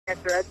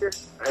answer at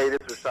this? Hey, this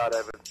is Rashad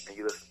Evans, and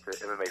you listen to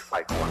MMA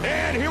Fight Corner.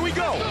 And here we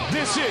go.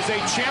 This is a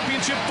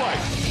championship fight.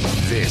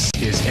 This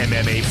is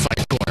MMA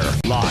Fight Corner,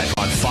 live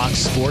on Fox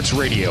Sports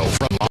Radio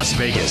from Las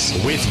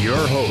Vegas, with your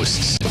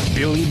hosts,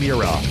 Billy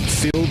Mira,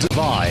 Phil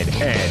Devine,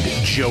 and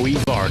Joey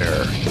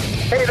Varner.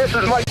 Hey, this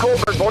is Mike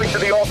Koepher, voice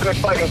of the Ultimate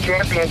Fighting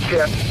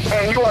Championship,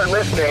 and you are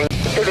listening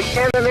to the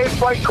MMA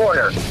Fight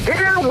Corner.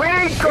 Here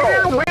we go!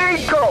 Here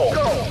we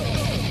go!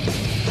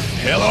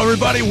 Hello,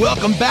 everybody.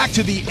 Welcome back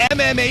to the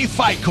MMA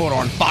Fight Corner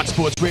on Fox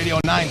Sports Radio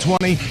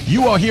 920.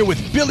 You are here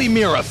with Billy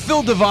Mira,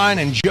 Phil Devine,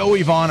 and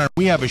Joey Varner.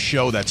 We have a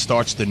show that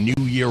starts the new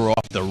year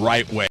off the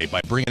right way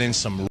by bringing in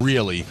some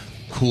really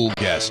cool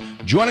guests.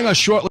 Joining us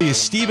shortly is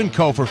Stephen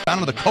Koepher,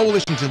 founder of the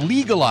Coalition to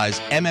Legalize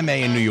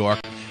MMA in New York.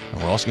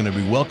 And we're also going to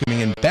be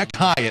welcoming in Beck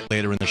Hyatt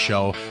later in the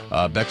show.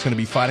 Beck's going to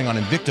be fighting on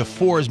Invicta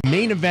 4's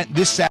main event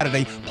this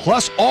Saturday,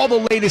 plus all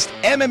the latest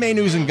MMA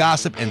news and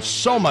gossip and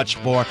so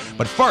much more.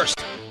 But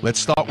first, let's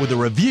start with a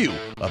review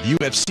of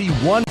UFC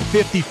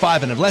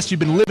 155. And unless you've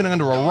been living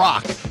under a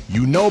rock,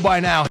 you know by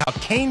now how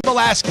Cain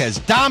Velasquez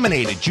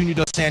dominated Junior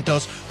Dos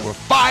Santos for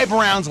 5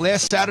 rounds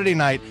last Saturday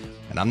night.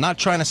 And I'm not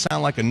trying to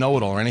sound like a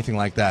know-it-all or anything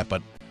like that,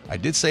 but I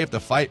did say if the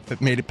fight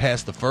made it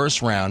past the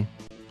first round,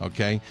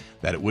 okay,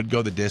 that it would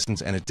go the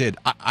distance, and it did.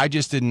 I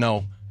just didn't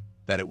know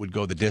that it would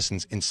go the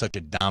distance in such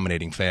a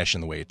dominating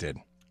fashion the way it did.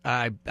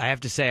 I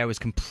have to say I was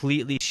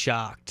completely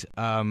shocked.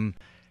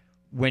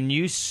 When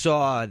you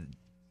saw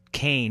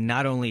Cain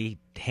not only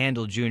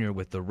handle Junior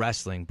with the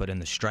wrestling, but in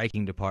the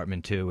striking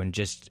department too, and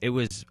just it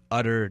was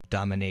utter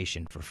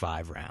domination for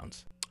 5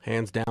 rounds.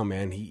 Hands down,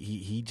 man.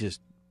 He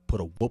just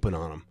put a whooping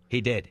on him.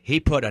 He did. He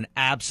put an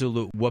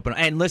absolute whooping.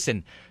 And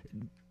listen,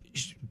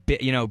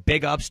 you know,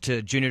 big ups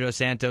to Junior Dos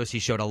Santos. He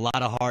showed a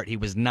lot of heart. He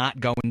was not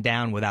going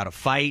down without a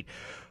fight,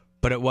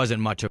 but it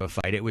wasn't much of a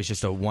fight. It was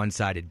just a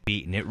one-sided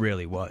beat, and it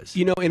really was.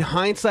 You know, in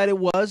hindsight it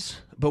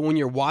was, but when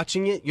you're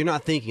watching it, you're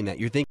not thinking that.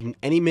 You're thinking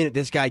any minute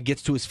this guy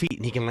gets to his feet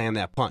and he can land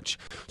that punch.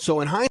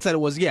 So in hindsight it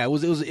was, yeah, it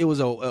was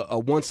a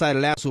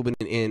one-sided ass whooping,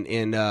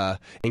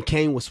 and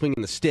Cain was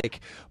swinging the stick.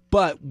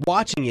 But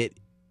watching it,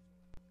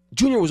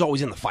 Junior was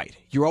always in the fight.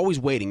 You're always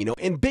waiting, you know.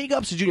 And big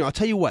ups to Junior. I'll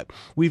tell you what.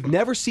 We've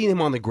never seen him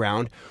on the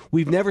ground.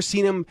 We've never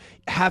seen him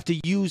have to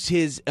use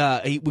his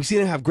we've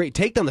seen him have great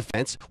takedown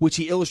defense, which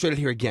he illustrated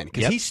here again.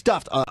 Because he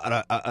stuffed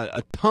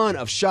a ton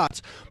of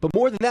shots. But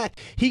more than that,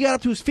 he got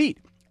up to his feet.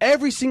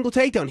 Every single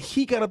takedown,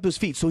 he got up to his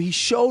feet. So he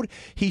showed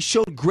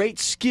great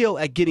skill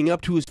at getting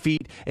up to his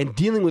feet and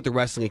dealing with the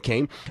wrestling of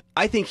Cain.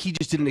 I think he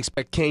just didn't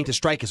expect Cain to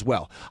strike as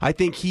well. I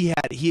think he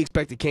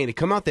expected Cain to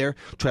come out there,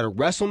 try to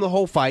wrestle him the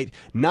whole fight,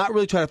 not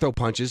really try to throw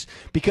punches,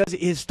 because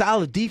his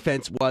style of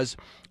defense was,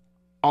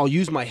 I'll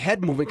use my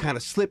head movement, kind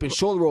of slip and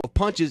shoulder roll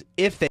punches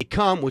if they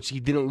come, which he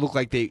didn't look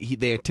like they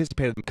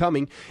anticipated them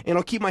coming, and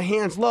I'll keep my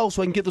hands low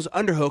so I can get those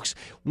underhooks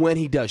when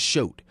he does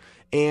shoot.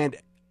 And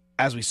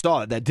as we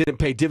saw, that didn't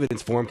pay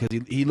dividends for him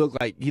because he looked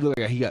like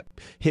he got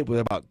hit with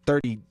about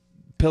 30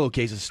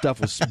 pillowcases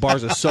stuffed with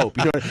bars of soap.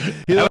 You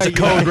know, that was a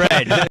code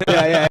red.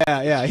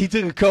 Yeah. He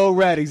took a code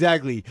red,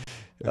 exactly.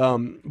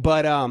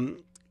 But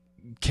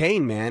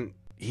Cain, man,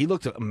 he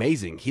looked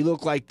amazing. He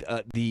looked like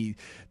the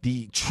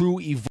true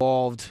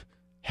evolved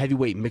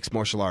heavyweight mixed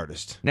martial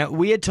artist. Now,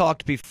 we had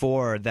talked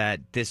before that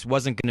this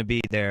wasn't going to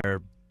be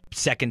their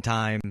second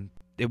time.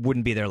 It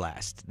wouldn't be their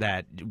last.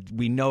 That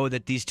we know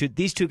that these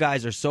two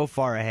guys are so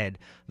far ahead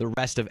the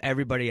rest of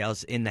everybody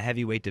else in the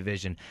heavyweight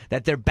division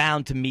that they're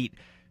bound to meet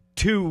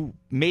 2,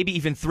 maybe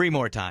even 3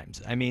 more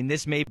times. I mean,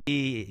 this may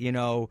be, you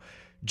know,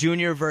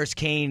 Junior versus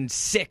Cain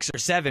 6 or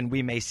 7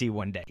 we may see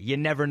one day. You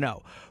never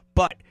know.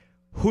 But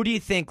who do you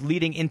think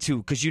leading into,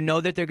 because you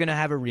know that they're going to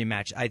have a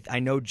rematch. I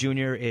know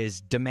Junior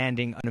is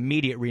demanding an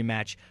immediate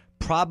rematch.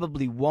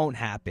 Probably won't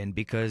happen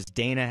because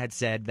Dana had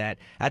said that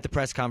at the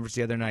press conference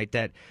the other night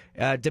that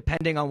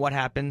depending on what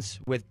happens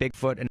with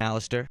Bigfoot and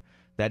Alistair,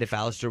 that if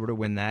Alistair were to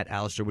win that,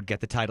 Alistair would get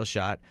the title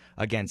shot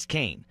against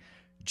Cain.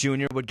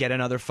 Junior would get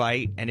another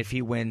fight, and if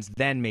he wins,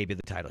 then maybe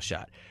the title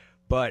shot.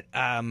 But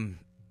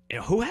you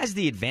know, who has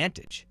the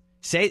advantage?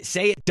 Say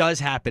it does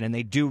happen and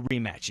they do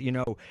rematch. You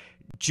know,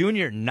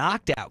 Junior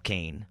knocked out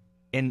Cain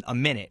in a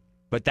minute,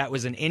 but that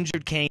was an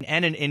injured Cain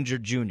and an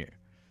injured Junior.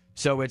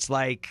 So it's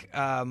like,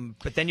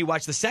 but then you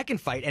watch the second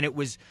fight, and it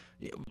was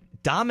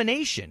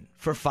domination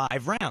for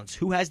 5 rounds.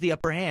 Who has the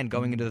upper hand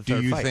going into the third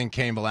fight? Do you think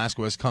Cain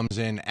Velasquez comes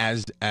in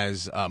as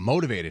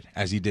motivated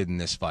as he did in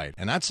this fight?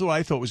 And that's what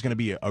I thought was going to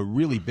be a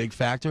really big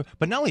factor.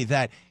 But not only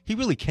that, he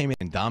really came in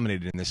and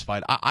dominated in this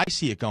fight. I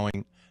see it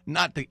going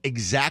not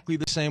exactly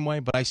the same way,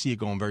 but I see it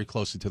going very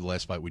closely to the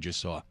last fight we just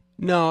saw.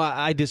 No,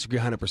 I disagree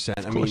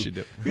 100%. Of course you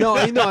do. No,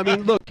 I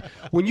mean, look,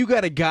 when you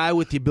got a guy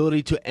with the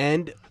ability to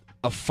end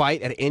a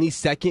fight at any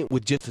second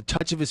with just a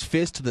touch of his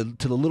fist to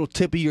the little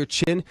tip of your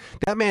chin,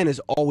 that man is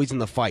always in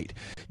the fight.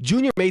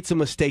 Junior made some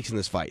mistakes in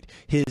this fight.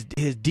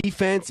 His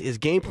defense, his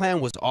game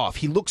plan was off.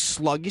 He looked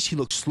sluggish. He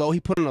looked slow. He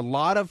put on a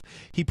lot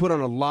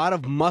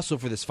of muscle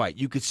for this fight.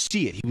 You could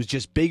see it. He was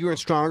just bigger and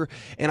stronger,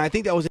 and I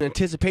think that was in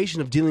anticipation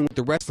of dealing with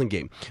the wrestling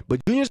game.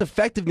 But Junior's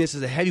effectiveness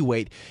as a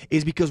heavyweight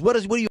is because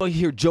what do you always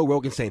hear Joe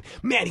Rogan saying?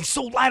 Man, he's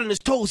so light on his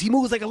toes. He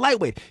moves like a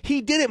lightweight.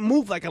 He didn't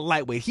move like a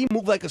lightweight. He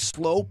moved like a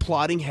slow,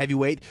 plodding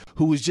heavyweight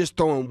who was just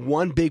throwing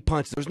one big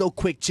punch. There was no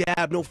quick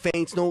jab, no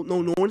feints, no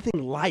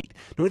anything light,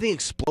 no anything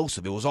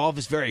explosive. It was all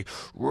this very,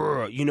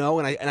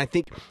 and I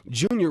think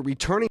Junior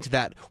returning to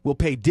that will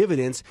pay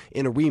dividends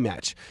in a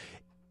rematch.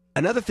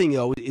 Another thing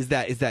though is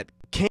that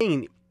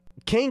Cain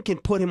can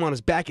put him on his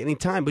back at any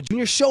time, but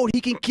Junior showed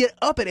he can get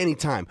up at any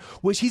time,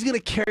 which he's going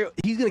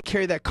to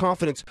carry that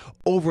confidence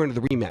over into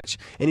the rematch,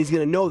 and he's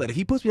going to know that if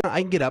he puts me on,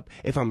 I can get up.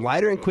 If I'm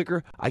lighter and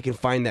quicker, I can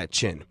find that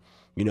chin.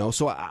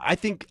 So I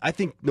think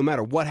no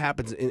matter what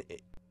happens,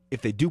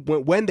 if they do,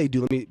 when they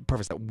do, let me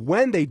preface that,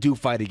 when they do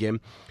fight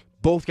again,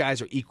 both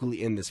guys are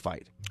equally in this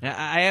fight.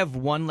 I have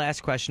one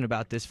last question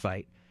about this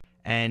fight,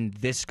 and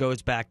this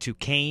goes back to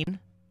Cain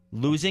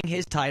losing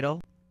his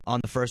title on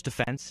the first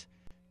defense.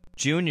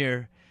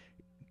 Junior,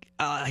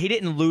 he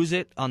didn't lose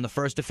it on the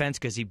first defense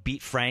because he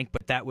beat Frank,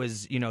 but that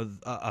was,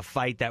 a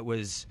fight that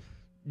was,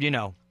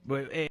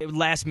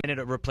 last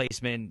minute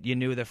replacement. You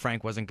knew that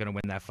Frank wasn't going to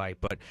win that fight.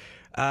 But,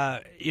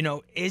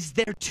 is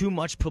there too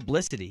much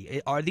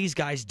publicity? Are these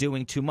guys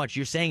doing too much?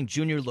 You're saying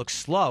Junior looks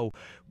slow.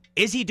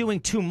 Is he doing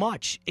too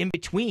much in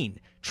between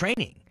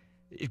training?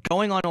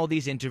 Going on all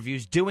these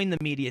interviews, doing the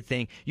media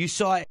thing. You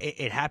saw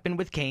it happen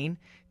with Cain.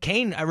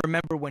 Cain, I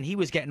remember when he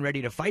was getting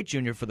ready to fight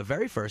Junior for the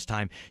very first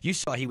time, you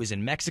saw he was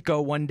in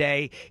Mexico one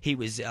day, he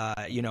was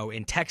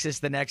in Texas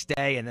the next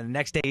day, and then the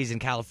next day he's in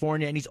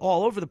California, and he's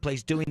all over the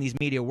place doing these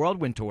media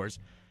whirlwind tours.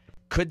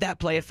 Could that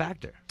play a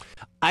factor?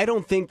 I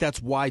don't think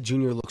that's why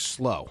Junior looks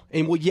slow.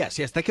 And yes,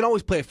 that can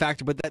always play a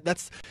factor, but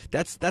that's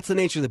the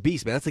nature of the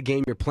beast, man. That's the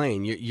game you're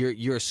playing.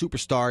 You're a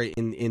superstar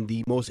in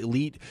the most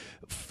elite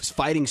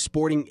fighting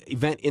sporting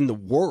event in the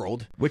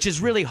world, which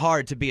is really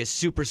hard to be a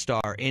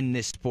superstar in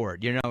this sport.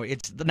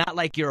 It's not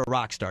like you're a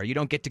rock star. You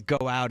don't get to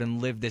go out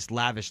and live this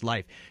lavish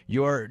life.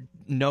 Your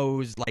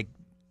nose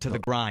to the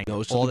grind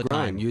all the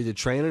time. You're either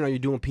training or you're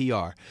doing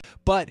PR.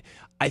 But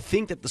I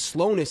think that the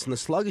slowness and the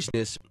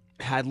sluggishness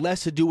had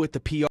less to do with the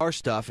PR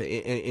stuff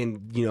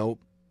and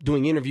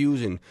doing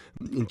interviews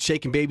and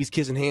shaking babies,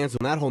 kissing hands,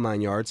 and that whole 9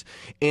 yards.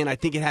 And I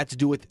think it had to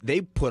do with they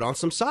put on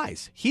some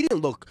size. He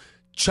didn't look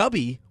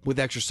chubby with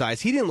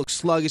exercise. He didn't look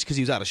sluggish because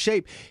he was out of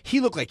shape. He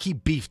looked like he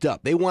beefed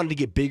up. They wanted to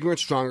get bigger and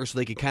stronger so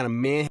they could kind of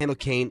manhandle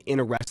Cain in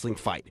a wrestling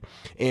fight.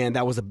 And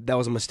that was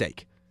a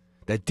mistake.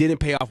 That didn't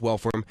pay off well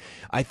for him.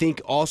 I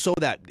think also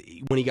that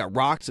when he got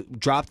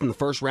dropped in the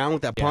first round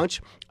with that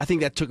punch, I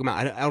think that took him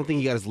out. I don't think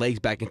he got his legs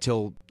back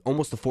until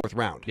almost the fourth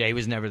round. Yeah, he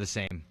was never the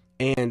same.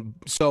 And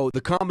so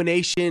the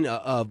combination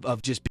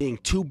of just being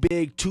too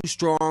big, too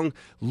strong,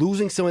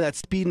 losing some of that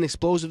speed and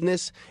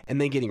explosiveness, and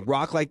then getting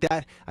rocked like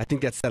that, I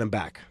think that set him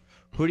back.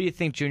 Who do you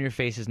think Junior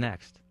faces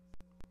next?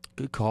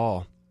 Good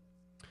call.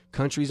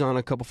 Country's on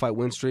a couple fight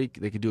win streak.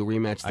 They could do a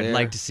rematch there. I'd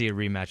like to see a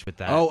rematch with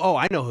that. Oh,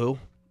 I know who.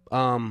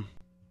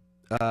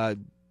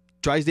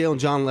 Drysdale and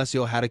John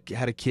Alessio had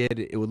a kid.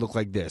 It would look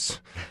like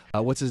this.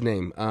 What's his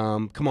name?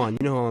 Come on, you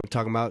know who I'm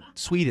talking about.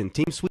 Sweden,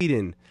 Team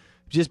Sweden.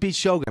 Just beat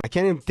Shogun. I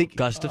can't even think.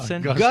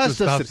 Gustafsson?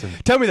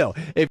 Gustafsson. Tell me though,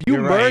 if you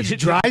merge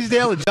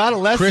Drysdale and John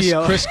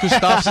Alessio, Chris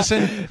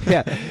Gustafsson.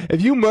 Yeah,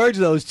 if you merge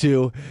those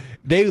two,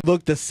 they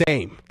look the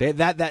same. But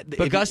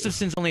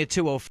Gustafsson's only a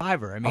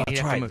 205er. I mean,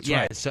 that's right.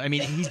 Yeah. So I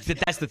mean,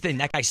 that's the thing.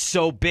 That guy's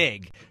so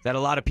big that a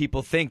lot of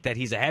people think that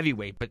he's a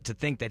heavyweight, but to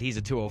think that he's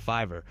a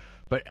 205er.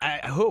 But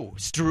who?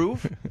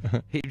 Struve?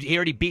 He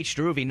already beat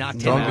Struve. He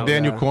knocked him out.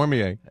 Daniel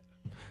Cormier.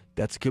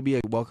 That could be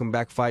a welcome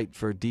back fight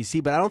for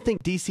DC, but I don't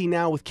think DC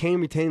now with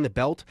Cain retaining the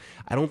belt.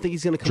 I don't think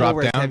he's going to come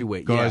over as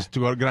heavyweight. Go down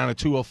to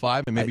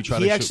 205 and maybe try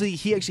to.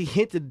 He actually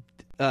hinted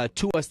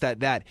to us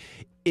that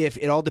if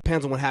it all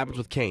depends on what happens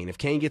with Cain. If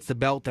Cain gets the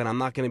belt, then I'm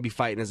not going to be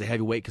fighting as a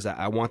heavyweight because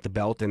I want the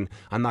belt, and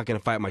I'm not going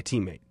to fight my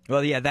teammate.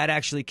 Well, yeah, that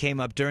actually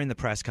came up during the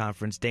press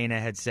conference. Dana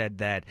had said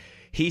that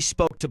he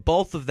spoke to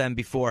both of them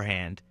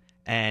beforehand.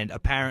 And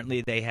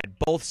apparently they had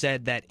both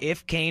said that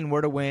if Cain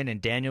were to win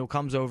and Daniel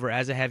comes over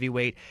as a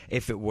heavyweight,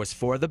 if it was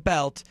for the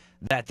belt,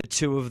 that the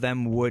two of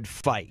them would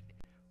fight.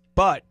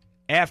 But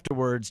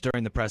afterwards,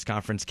 during the press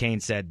conference, Cain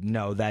said,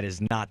 no, that is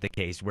not the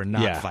case. We're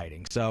not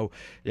fighting. So,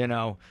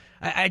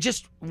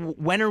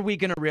 when are we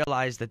going to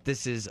realize that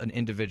this is an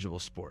individual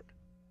sport?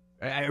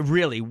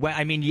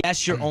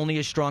 Yes, you're only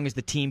as strong as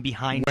the team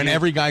behind you. When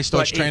every guy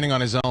starts training on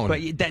his own.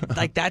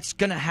 But that's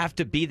going to have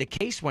to be the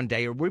case one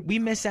day, or we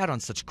miss out on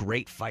such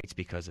great fights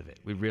because of it.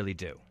 We really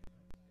do.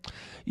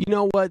 You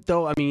know what,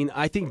 though? I mean,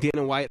 I think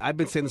Dana White, I've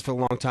been saying this for a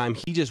long time,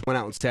 he just went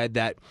out and said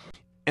that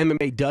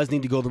MMA does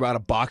need to go the route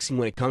of boxing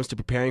when it comes to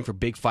preparing for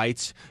big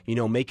fights.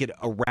 Make it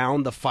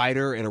around the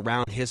fighter and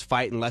around his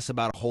fight, and less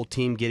about a whole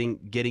team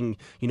getting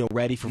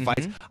ready for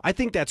fights. I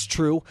think that's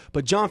true.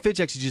 But John Fitch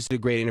actually just did a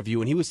great interview,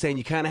 and he was saying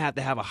you kind of have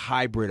to have a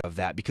hybrid of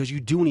that because you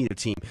do need a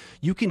team.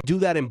 You can do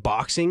that in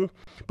boxing,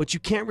 but you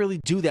can't really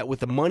do that with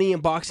the money in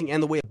boxing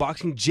and the way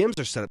boxing gyms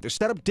are set up. They're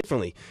set up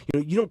differently.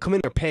 You don't come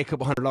in there and pay a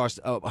couple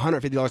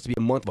 $150 to be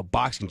a month of a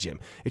boxing gym.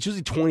 It's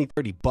usually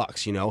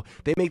 $20-$30.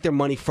 They make their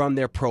money from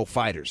their pro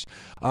fighters.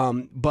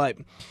 But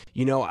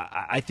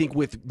I think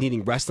with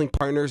needing wrestling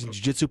partners and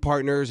jiu-jitsu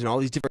partners and all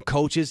these different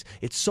coaches,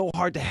 it's so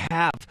hard to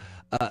have.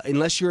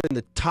 Unless you're in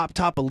the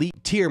top elite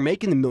tier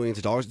making the millions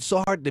of dollars, it's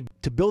so hard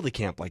to build a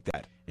camp like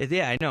that.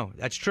 Yeah, I know.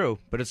 That's true.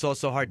 But it's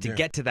also hard to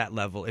get to that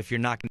level if you're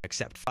not going to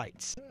accept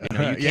fights.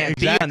 You can't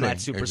be on that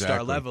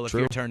superstar level if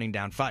you're turning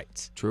down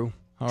fights. True.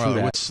 All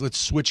right, let's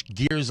switch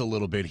gears a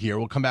little bit here.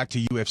 We'll come back to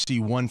UFC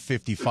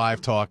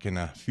 155 talk in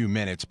a few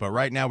minutes. But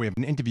right now we have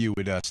an interview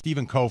with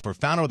Stephen Koepher,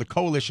 founder of the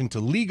Coalition to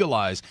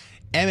Legalize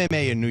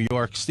MMA in New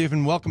York.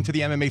 Stephen, welcome to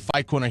the MMA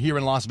Fight Corner here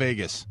in Las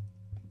Vegas.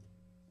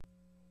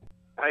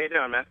 How you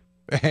doing, man?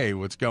 Hey,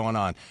 what's going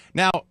on?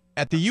 Now,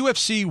 at the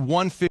UFC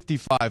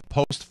 155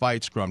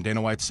 post-fight scrum,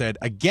 Dana White said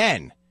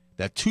again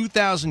that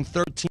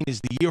 2013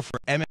 is the year for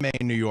MMA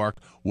in New York.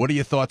 What are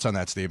your thoughts on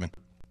that, Stephen?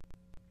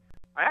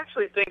 I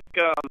actually think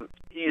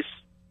he's,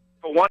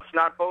 for once,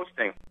 not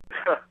boasting.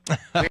 We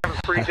have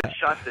a pretty good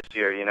shot this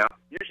year,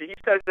 Usually he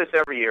says this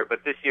every year,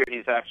 but this year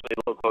he's actually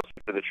a little closer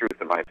to the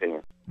truth, in my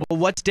opinion. Well,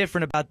 what's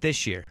different about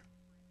this year?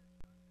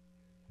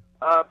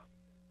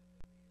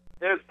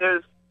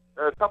 There's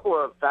a couple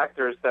of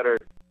factors that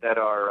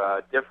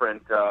are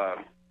different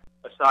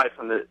aside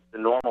from the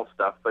normal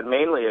stuff, but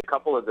mainly a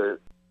couple of the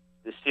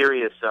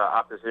serious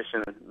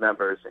opposition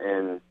members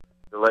in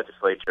the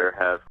legislature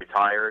have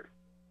retired.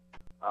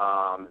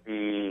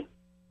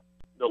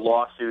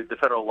 The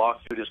federal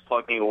lawsuit is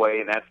plugging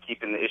away, and that's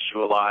keeping the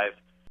issue alive.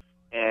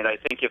 And I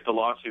think if the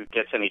lawsuit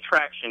gets any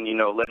traction,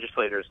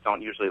 legislators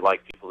don't usually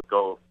like people to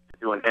go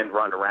do an end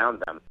run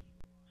around them.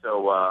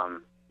 So,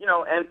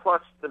 and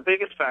plus the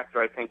biggest factor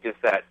I think is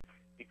that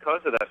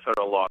because of that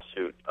federal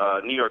lawsuit,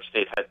 New York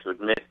State had to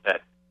admit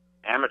that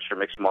amateur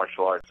mixed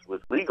martial arts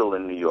was legal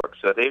in New York.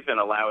 So they've been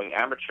allowing the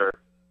amateur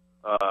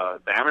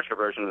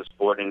version of the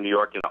sport in New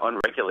York in an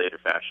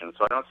unregulated fashion.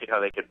 So I don't see how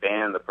they could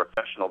ban the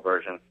professional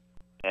version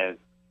and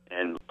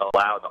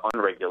allow the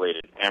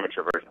unregulated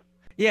amateur version.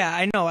 Yeah,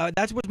 I know.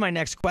 That was my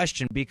next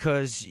question,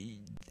 because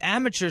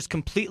amateurs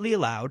completely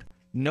allowed,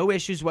 no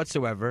issues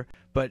whatsoever,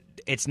 but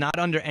it's not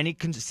under any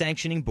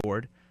sanctioning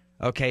board.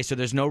 Okay, so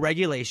there's no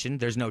regulation,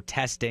 there's no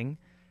testing.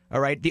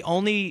 All right, the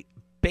only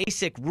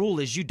basic rule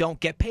is you don't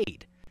get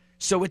paid.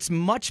 So it's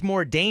much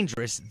more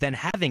dangerous than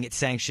having it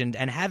sanctioned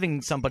and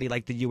having somebody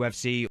like the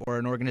UFC or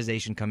an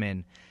organization come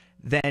in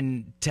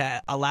than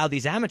to allow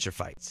these amateur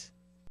fights.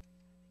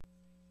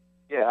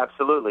 Yeah,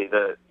 absolutely.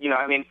 The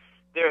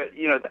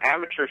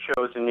amateur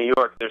shows in New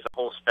York, there's a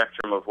whole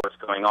spectrum of what's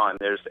going on.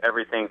 There's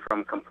everything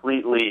from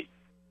completely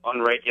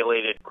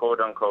unregulated,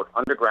 quote-unquote,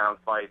 underground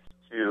fights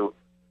to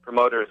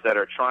promoters that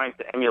are trying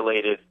to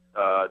emulate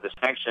the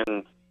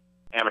sanctioned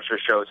amateur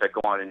shows that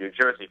go on in New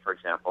Jersey, for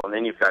example, and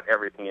then you've got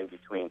everything in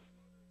between.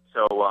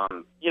 So,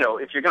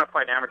 if you're going to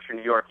fight amateur in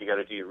New York, you got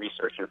to do your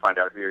research and find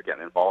out who you're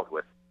getting involved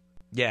with.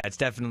 Yeah, it's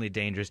definitely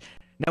dangerous.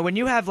 Now, when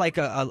you have like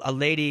a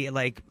lady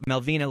like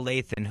Melvina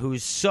Lathan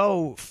who's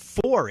so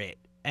for it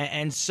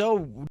and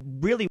so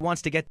really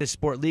wants to get this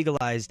sport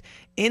legalized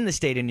in the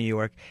state of New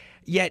York,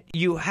 yet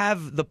you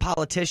have the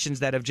politicians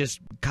that have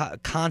just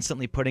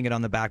constantly putting it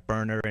on the back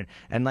burner,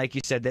 and like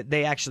you said, that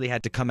they actually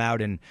had to come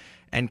out and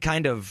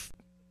kind of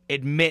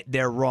admit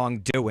their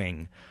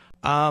wrongdoing.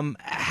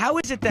 How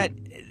is it that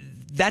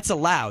that's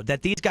allowed,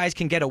 that these guys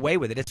can get away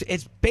with it?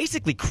 It's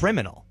basically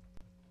criminal.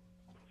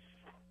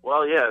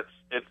 Well, yeah,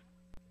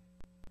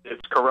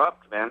 it's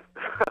corrupt, man.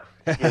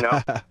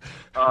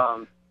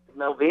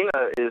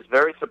 Melvina is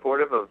very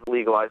supportive of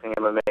legalizing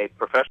MMA,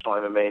 professional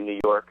MMA in New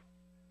York,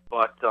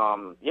 but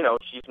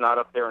she's not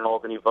up there in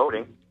Albany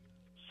voting.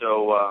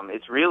 So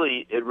it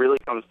really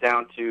comes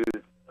down to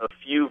a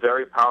few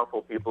very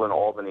powerful people in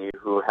Albany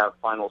who have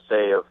final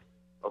say of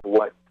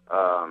what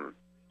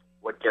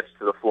gets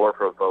to the floor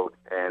for a vote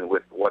and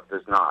with what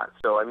does not.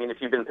 So, I mean, if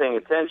you've been paying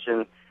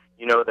attention,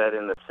 you know that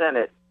in the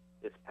Senate,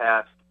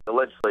 the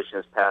legislation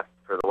has passed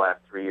for the last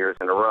 3 years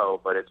in a row,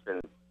 but it's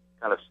been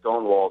kind of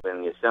stonewalled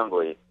in the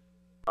Assembly.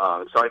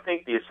 So I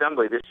think the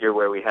Assembly this year,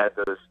 where we had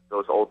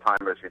those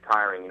old-timers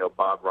retiring,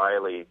 Bob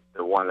Riley,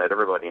 the one that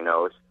everybody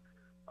knows,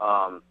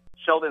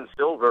 Sheldon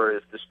Silver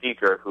is the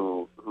speaker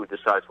who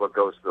decides what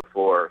goes to the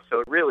floor. So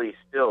it really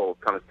still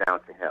comes down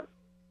to him.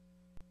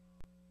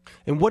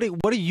 And what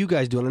are you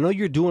guys doing? I know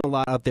you're doing a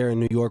lot out there in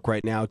New York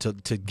right now to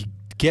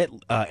get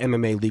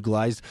MMA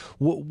legalized.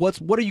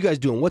 What are you guys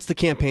doing? What's the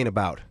campaign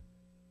about?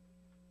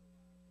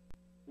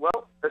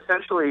 Well,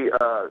 essentially,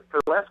 for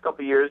the last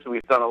couple of years,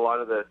 we've done a lot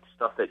of the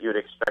stuff that you'd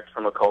expect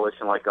from a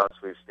coalition like us.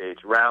 We've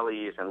staged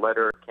rallies and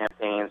letter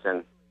campaigns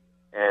and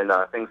and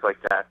things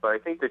like that. But I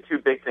think the two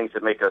big things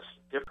that make us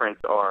different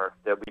are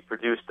that we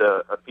produced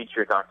a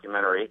feature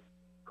documentary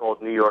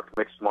called New York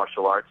Mixed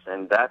Martial Arts,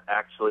 and that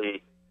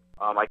actually,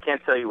 I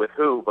can't tell you with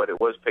who, but it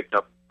was picked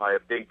up by a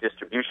big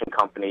distribution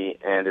company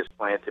and is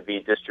planned to be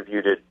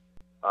distributed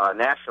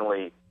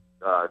nationally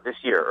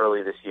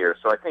early this year.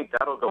 So I think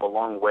that'll go a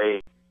long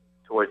way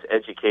towards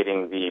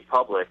educating the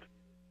public.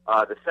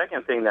 The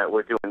second thing that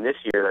we're doing this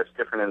year that's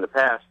different in the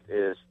past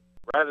is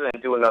rather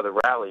than do another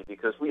rally,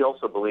 because we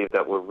also believe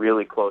that we're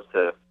really close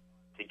to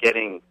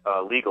getting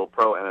legal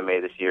pro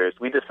MMA this year, is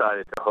we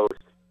decided to host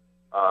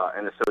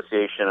an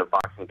Association of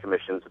Boxing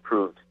Commissions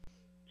approved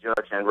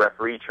judge and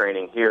referee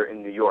training here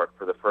in New York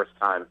for the first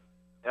time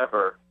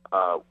ever,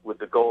 with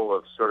the goal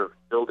of sort of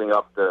building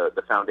up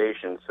the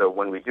foundation. So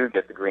when we do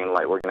get the green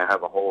light, we're going to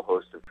have a whole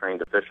host of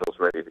trained officials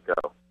ready to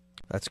go.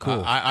 That's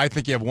cool. I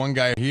think you have one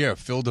guy here,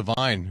 Phil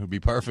Devine, who'd be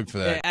perfect for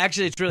that.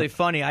 Actually, it's really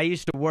funny. I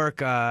used to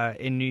work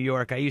in New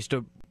York.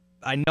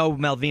 I know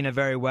Malvina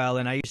very well,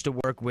 and I used to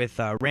work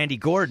with Randy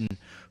Gordon,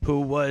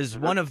 who was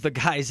one of the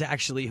guys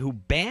actually who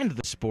banned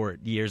the sport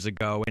years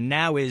ago, and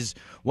now is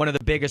one of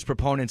the biggest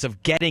proponents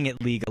of getting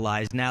it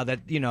legalized. Now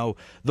that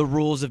the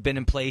rules have been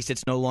in place,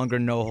 it's no longer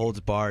no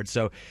holds barred.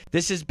 So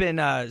this has been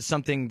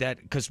something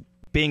that, because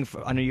being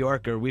a New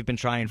Yorker, we've been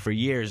trying for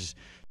years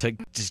to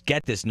just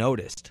get this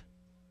noticed.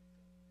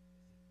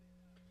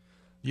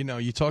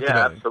 You talked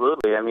about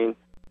absolutely. I mean,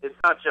 it's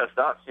not just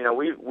us.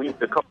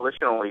 The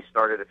coalition only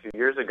started a few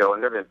years ago,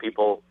 and there have been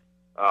people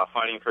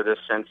fighting for this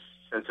since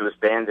it was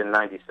banned in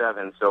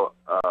 '97. So,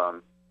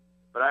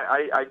 but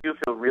I do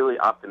feel really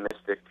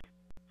optimistic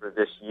for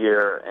this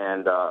year,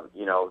 and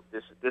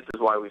this is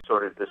why we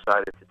sort of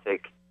decided to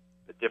take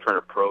a different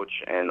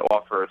approach and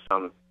offer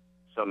some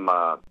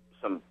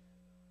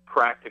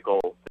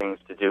practical things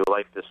to do,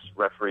 like this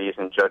referees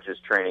and judges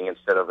training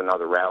instead of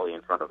another rally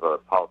in front of a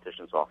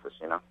politician's office.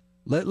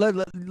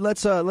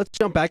 Let's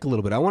jump back a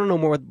little bit. I want to know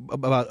more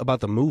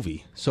about the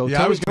movie. So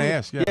I was going to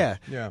ask.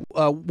 Yeah.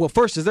 Well,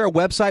 first, is there a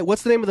website?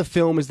 What's the name of the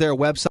film? Is there a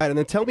website? And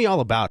then tell me all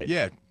about it.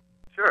 Yeah.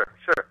 Sure.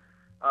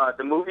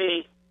 The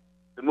movie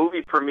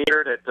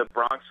premiered at the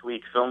Bronx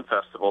Week Film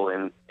Festival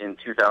in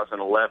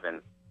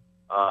 2011,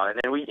 and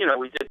then we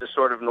did the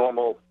sort of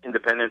normal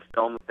independent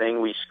film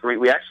thing. We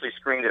actually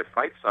screened at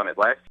Fight Summit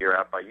last year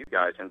out by you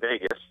guys in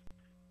Vegas,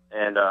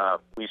 and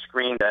we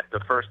screened at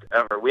the first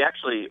ever. We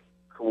actually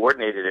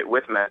coordinated it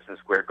with Madison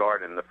Square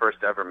Garden, the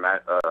first ever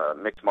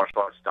mixed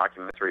martial arts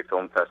documentary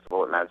film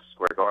festival at Madison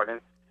Square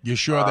Garden. You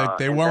sure that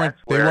they weren't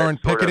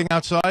picketing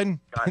outside?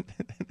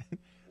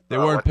 They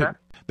weren't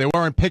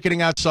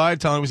picketing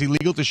outside, telling it was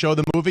illegal to show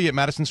the movie at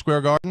Madison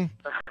Square Garden?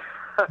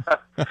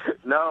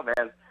 No,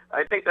 man.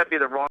 I think that'd be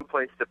the wrong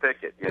place to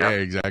picket. Yeah,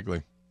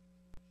 exactly.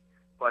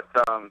 But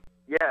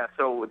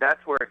so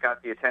that's where it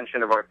got the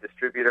attention of our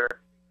distributor.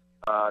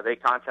 They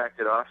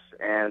contacted us,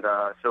 and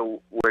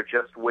so we're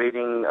just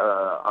waiting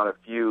on a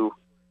few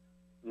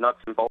nuts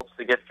and bolts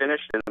to get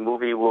finished, and the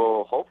movie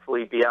will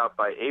hopefully be out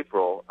by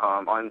April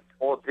on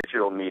all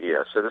digital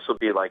media. So this will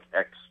be like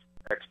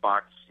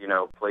Xbox,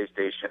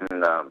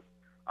 PlayStation,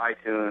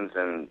 iTunes,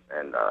 and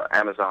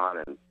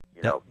Amazon, and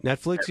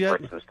Netflix yet?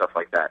 And stuff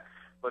like that.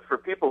 But for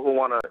people who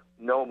want to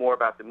know more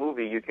about the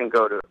movie, you can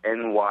go to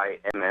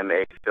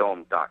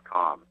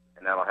nymmafilm.com,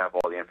 and that'll have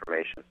all the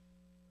information.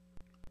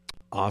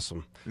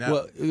 Awesome. Now,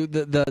 well,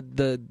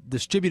 the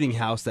distributing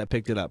house that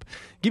picked it up.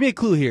 Give me a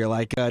clue here.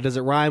 Like, does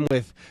it rhyme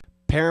with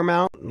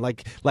Paramount?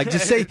 Like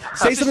just say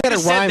something that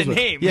it rhymes with.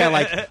 Name.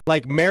 Yeah,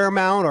 like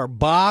Maramount or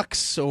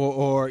Box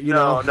or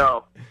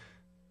No,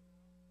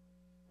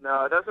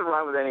 it doesn't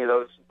rhyme with any of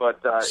those. But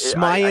I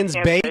Smayans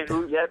can't Bait? say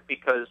who yet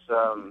because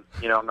I'm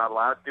not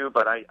allowed to.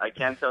 But I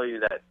can tell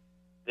you that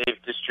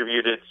they've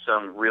distributed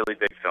some really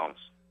big films.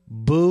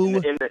 Boo!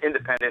 In the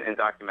independent and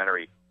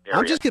documentary area.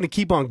 I'm just going to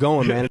keep on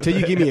going, man, until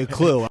you give me a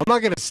clue. I'm not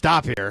going to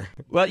stop here.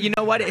 Well, you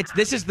know what?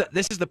 This is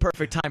the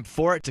perfect time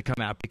for it to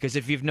come out, because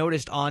if you've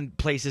noticed on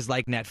places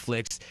like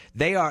Netflix,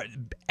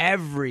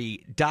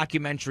 every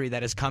documentary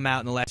that has come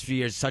out in the last few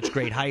years, such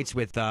great heights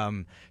with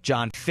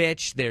John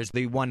Fitch. There's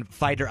the one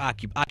fighter,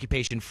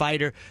 Occupation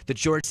Fighter, the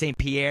George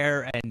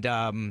St-Pierre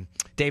and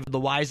David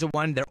Loiza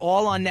one. They're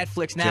all on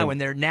Netflix now,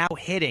 and they're now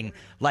hitting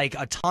like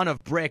a ton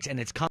of bricks, and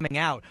it's coming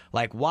out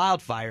like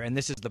wildfire. And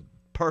this is the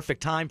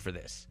perfect time for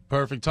this.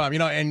 Perfect time.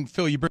 And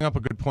Phil, you bring up a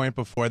good point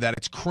before that.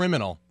 It's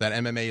criminal that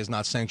MMA is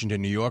not sanctioned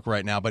in New York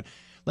right now. But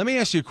let me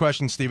ask you a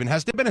question, Stephen.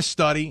 Has there been a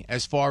study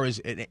as far as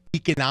an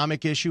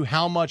economic issue,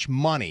 how much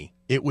money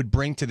it would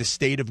bring to the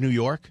state of New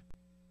York?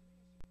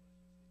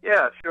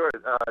 Yeah, sure.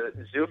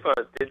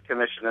 Zuffa did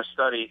commission a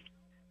study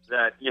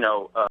that,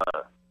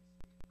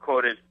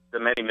 quoted the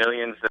many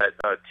millions that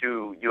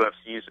two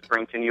UFCs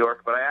bring to New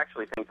York. But I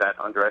actually think that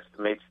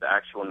underestimates the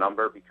actual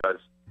number,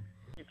 because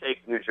you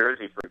take New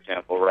Jersey, for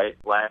example, right?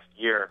 Last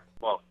year,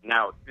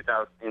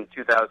 in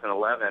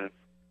 2011,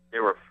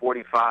 there were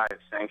 45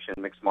 sanctioned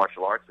mixed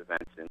martial arts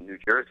events in New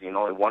Jersey, and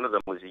only one of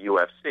them was a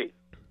UFC.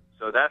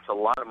 So that's a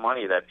lot of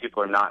money that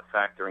people are not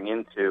factoring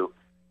into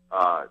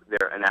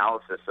their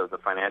analysis of the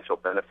financial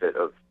benefit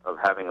of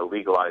having a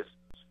legalized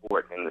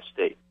sport in the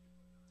state.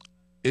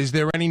 Is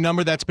there any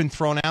number that's been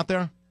thrown out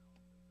there?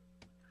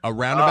 A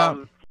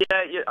roundabout?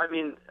 Yeah. I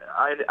mean,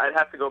 I'd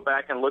have to go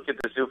back and look at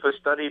the Zuffa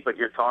study, but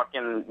you're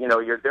talking,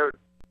 they're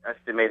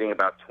estimating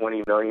about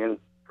 $20 million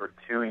for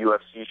 2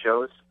 UFC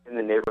shows in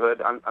the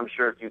neighborhood. I'm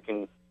sure if you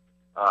can,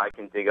 I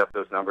can dig up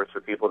those numbers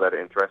for people that are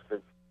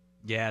interested.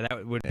 Yeah,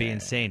 that would be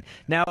insane.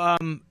 Now,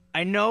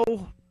 I know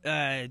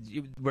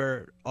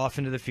we're off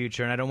into the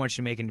future, and I don't want you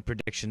to make any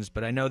predictions,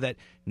 but I know that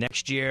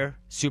next year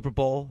Super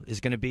Bowl is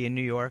going to be in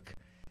New York,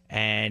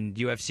 and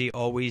UFC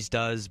always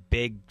does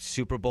big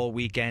Super Bowl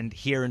weekend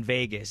here in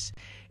Vegas.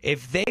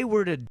 If they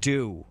were to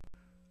do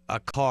a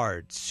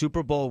card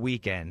Super Bowl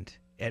weekend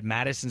at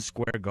Madison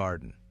Square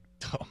Garden,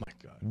 oh my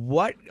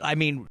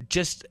God!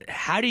 Just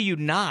how do you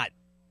not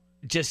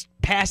just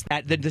pass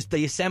that,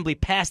 the assembly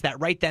passed that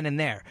right then and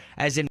there,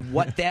 as in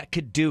what that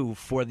could do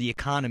for the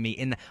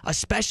economy,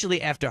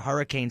 especially after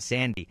Hurricane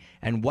Sandy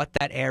and what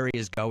that area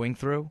is going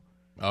through.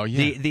 Oh,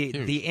 yeah.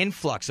 The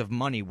influx of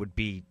money would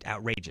be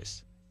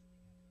outrageous.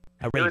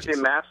 It would be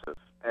massive.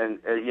 And,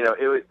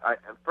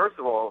 first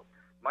of all,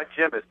 my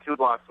gym is 2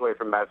 blocks away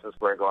from Madison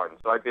Square Garden,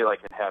 so I'd be like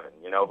in heaven,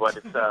 but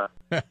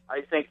it's,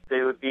 I think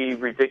they would be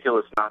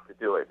ridiculous not to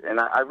do it. And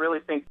I really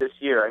think this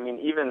year,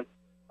 even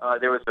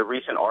there was a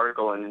recent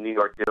article in the New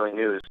York Daily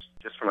News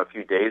just from a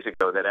few days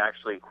ago that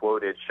actually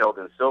quoted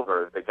Sheldon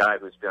Silva, the guy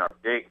who's been our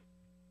big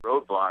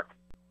roadblock,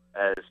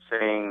 as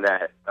saying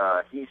that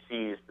he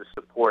sees the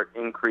support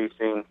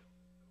increasing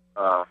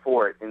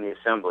for it in the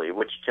assembly,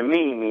 which to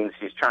me means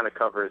he's trying to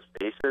cover his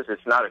bases.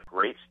 It's not a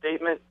great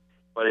statement,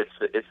 but it's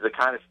the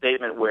kind of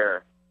statement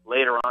where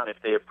later on, if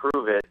they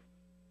approve it,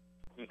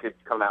 he could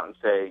come out and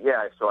say, yeah,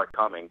 I saw it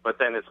coming. But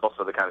then it's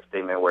also the kind of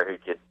statement where he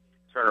could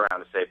turn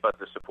around and say, but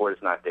the support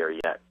is not there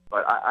yet.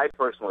 But I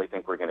personally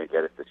think we're going to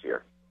get it this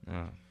year.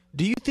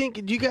 Do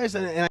you guys,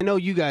 and I know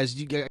you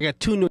guys, I got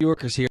 2 New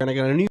Yorkers here, and I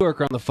got a New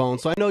Yorker on the phone,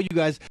 so I know you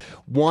guys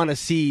want to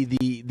see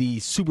the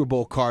Super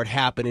Bowl card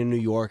happen in New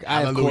York.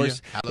 I, of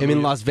course, am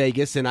in Las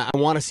Vegas, and I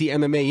want to see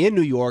MMA in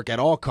New York at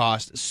all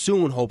costs,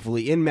 soon,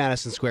 hopefully, in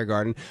Madison Square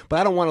Garden, but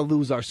I don't want to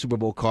lose our Super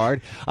Bowl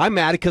card. I'm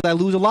mad because I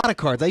lose a lot of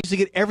cards. I used to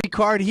get every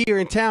card here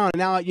in town, and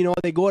now,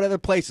 they go to other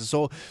places,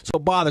 so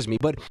it bothers me.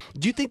 But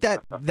do you think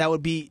that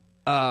would be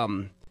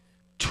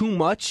too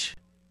much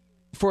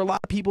for a lot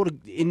of people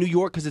in New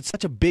York, because it's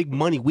such a big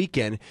money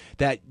weekend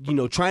that,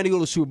 trying to go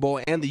to the Super Bowl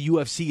and the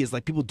UFC is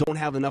like people don't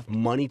have enough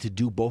money to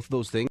do both of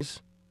those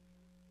things?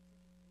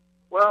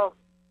 Well,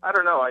 I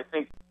don't know. I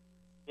think,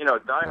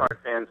 diehard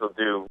fans will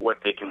do what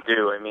they can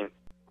do.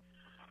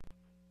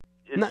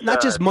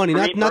 Not just money,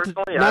 not to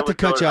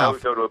cut you off. I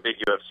would go to a big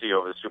UFC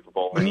over the Super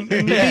Bowl. Me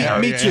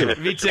too.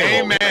 Me too.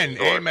 Amen.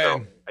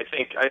 So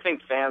I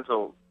think fans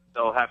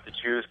they'll have to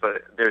choose,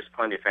 but there's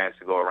plenty of fans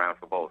to go around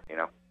for both,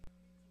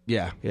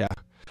 Yeah.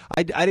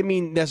 I didn't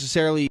mean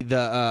necessarily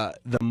the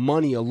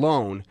money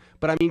alone,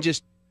 but I mean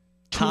just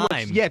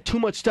too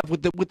much stuff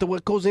with the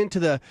what goes into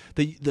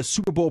the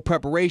Super Bowl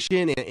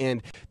preparation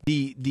and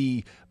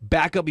the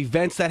backup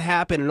events that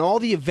happen and all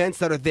the events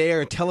that are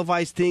there and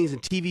televised things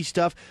and TV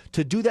stuff.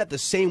 To do that the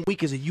same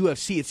week as a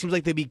UFC, it seems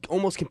like they'd be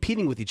almost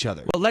competing with each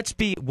other. Well, let's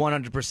be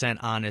 100%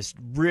 honest.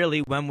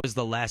 Really, when was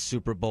the last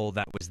Super Bowl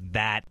that was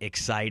that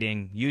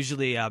exciting?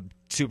 Usually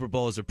Super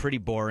Bowls are pretty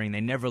boring.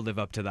 They never live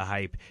up to the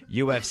hype.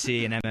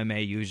 UFC and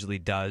MMA usually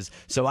does.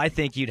 So I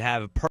think you'd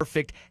have a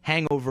perfect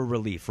hangover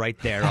relief right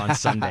there on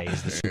Sunday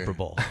is the Super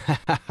Bowl.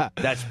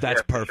 That's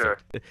perfect. Sure.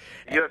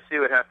 UFC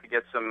would have to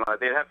get some.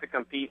 They'd have to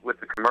compete with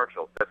the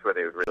commercials. That's where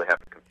they would really have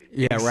to compete.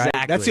 Yeah, right.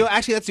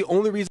 Exactly. That's the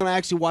only reason I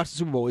actually watch the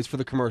Super Bowl is for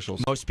the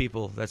commercials. Most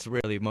people. That's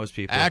really most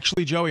people.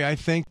 Actually, Joey, I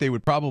think they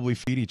would probably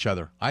feed each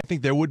other. I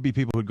think there would be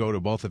people who'd go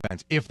to both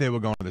events if they were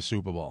going to the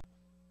Super Bowl.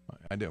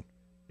 I do.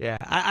 Yeah,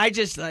 I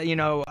just,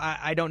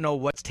 I don't know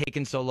what's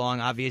taken so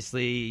long.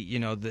 Obviously,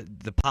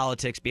 the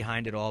politics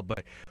behind it all.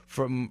 But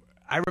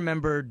I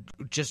remember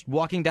just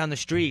walking down the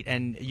street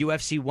and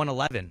UFC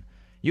 111.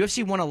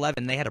 UFC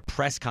 111, they had a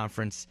press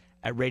conference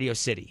at Radio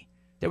City.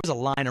 There was a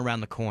line around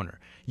the corner.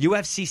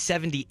 UFC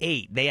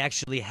 78, they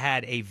actually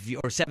had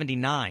or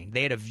 79,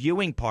 they had a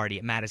viewing party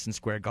at Madison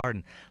Square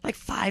Garden. Like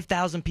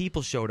 5,000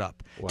 people showed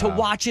up to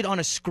watch it on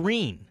a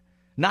screen.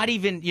 Not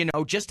even,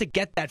 just to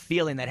get that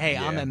feeling that, hey,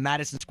 I'm at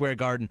Madison Square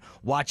Garden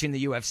watching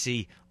the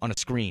UFC on a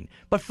screen.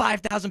 But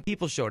 5,000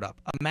 people showed up.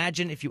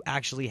 Imagine if you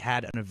actually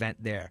had an event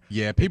there.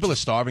 Yeah, people are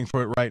starving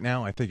for it right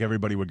now. I think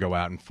everybody would go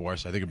out in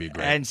force. I think it'd be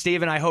great. And,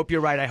 Steven, I hope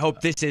you're right. I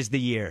hope this is the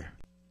year.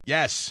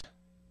 Yes.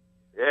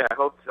 Yeah, I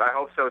hope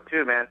so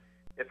too, man.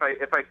 If I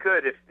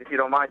could, if you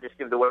don't mind, just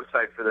give the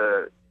website for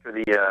the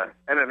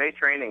MMA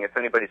training if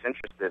anybody's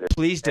interested. It's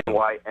Please do.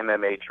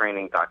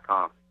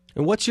 nymmatraining.com.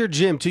 And what's your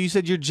gym, too? You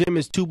said your gym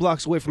is 2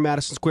 blocks away from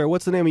Madison Square.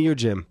 What's the name of your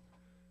gym?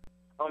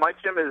 Oh, my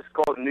gym is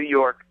called New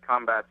York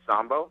Combat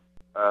Sambo.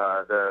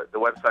 The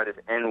website is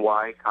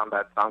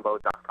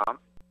nycombatsambo.com.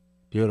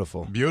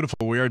 Beautiful.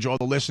 Beautiful. We urge all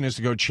the listeners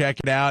to go check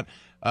it out.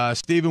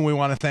 Steven, we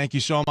want to thank you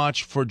so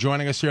much for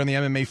joining us here on the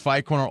MMA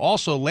Fight Corner.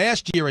 Also,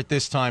 last year at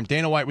this time,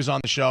 Dana White was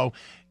on the show.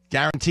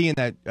 guaranteeing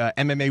that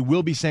MMA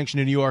will be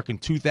sanctioned in New York in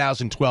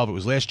 2012. It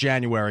was last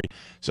January.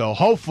 So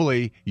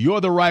hopefully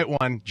you're the right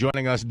one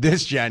joining us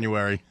this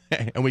January,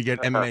 and we get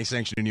MMA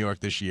sanctioned in New York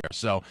this year.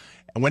 So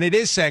when it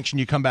is sanctioned,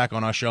 you come back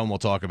on our show and we'll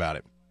talk about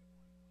it.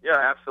 Yeah,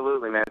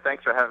 absolutely, man.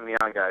 Thanks for having me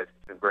on, guys.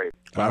 It's been great.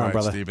 All right,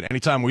 brother. Steven.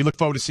 Anytime. We look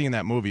forward to seeing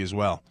that movie as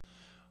well.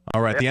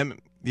 All right,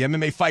 the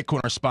MMA Fight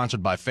Corner is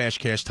sponsored by Fast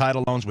Cash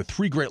Title Loans with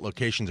 3 great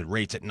locations at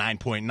rates at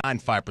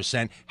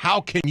 9.95%. How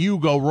can you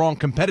go wrong?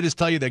 Competitors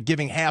tell you they're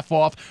giving half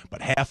off,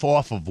 but half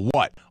off of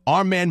what?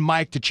 Our man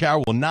Mike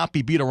Tacharo will not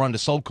be beat or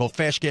undersold. Call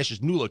Fast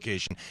Cash's new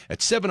location at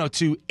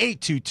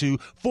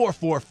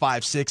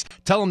 702-822-4456.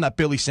 Tell them that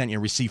Billy sent you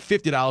and receive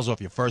 $50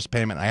 off your first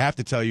payment. I have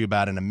to tell you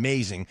about an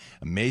amazing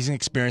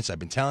experience. I've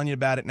been telling you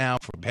about it now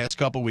for the past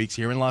couple of weeks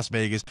here in Las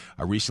Vegas.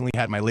 I recently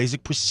had my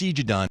LASIK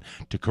procedure done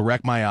to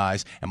correct my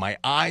eyes, and my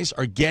eyes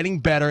are getting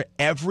better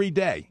every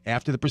day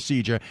after the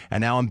procedure,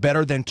 and now I'm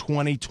better than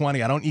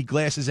 2020. I don't need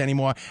glasses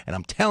anymore, and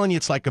I'm telling you,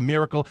 it's like a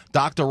miracle.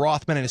 Dr.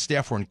 Rothman and his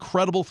staff were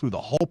incredible through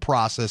the whole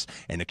process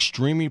and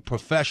extremely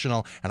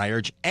professional, and I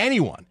urge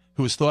anyone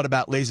who has thought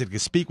about LASIK to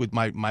speak with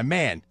my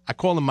man. I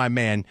call him my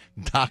man,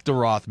 Dr.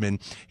 Rothman.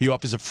 He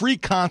offers a free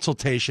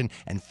consultation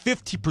and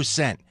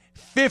 50%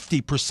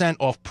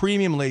 off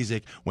premium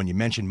LASIK when you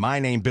mention my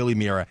name, Billy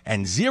Mira,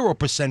 and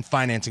 0%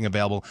 financing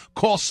available.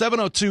 Call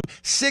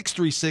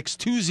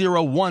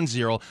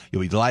 702-636-2010.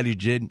 You'll be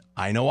delighted you did.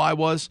 I know I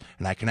was,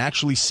 and I can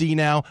actually see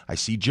now. I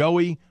see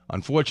Joey,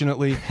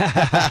 unfortunately,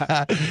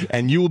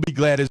 and you will be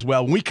glad as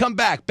well. When we come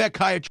back, Beck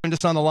Hyatt joined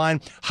us on the line,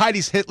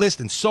 Heidi's hit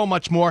list, and so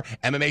much more.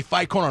 MMA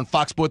Fight Corner on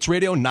Fox Sports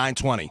Radio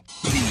 920.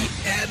 The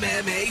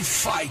MMA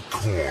Fight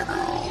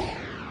Corner.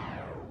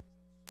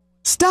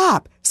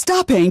 Stop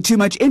paying too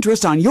much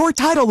interest on your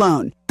title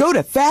loan. Go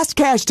to Fast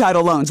Cash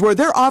Title Loans, where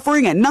they're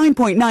offering a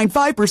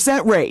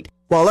 9.95% rate.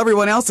 While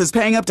everyone else is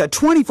paying up to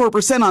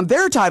 24% on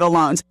their title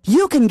loans,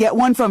 you can get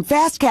one from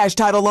Fast Cash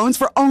Title Loans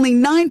for only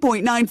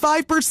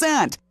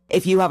 9.95%.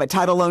 If you have a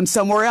title loan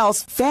somewhere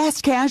else,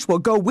 Fast Cash will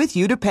go with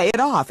you to pay it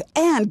off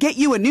and get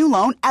you a new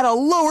loan at a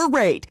lower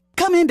rate.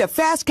 Come into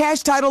Fast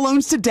Cash Title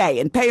Loans today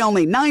and pay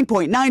only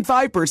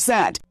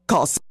 9.95%.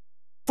 Call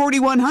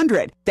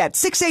 4100.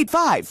 That's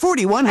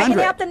 685-4100. I can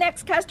help the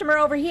next customer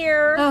over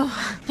here.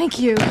 Oh, thank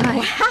you.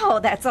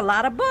 Wow, that's a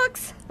lot of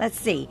books. Let's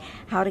see.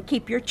 How to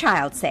keep your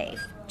child safe.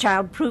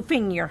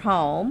 Child-proofing your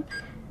home.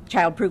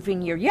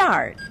 Child-proofing your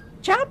yard.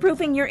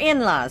 Child-proofing your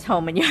in-laws'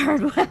 home and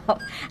yard. Well,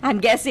 I'm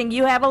guessing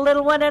you have a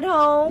little one at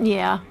home?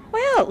 Yeah.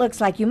 Well, it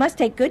looks like you must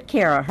take good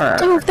care of her.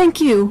 Oh,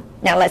 thank you.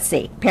 Now, let's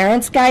see.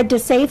 Parent's Guide to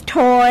Safe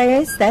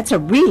Toys. That's a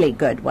really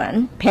good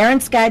one.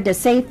 Parent's Guide to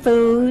Safe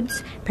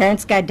Foods.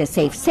 Parent's Guide to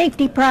Safe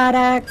Safety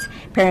Products.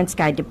 Parent's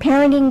Guide to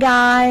Parenting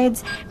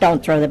Guides.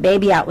 Don't throw the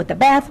baby out with the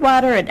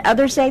bathwater, and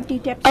other safety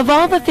tips. Of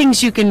all the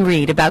things you can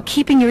read about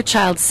keeping your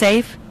child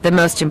safe, the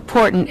most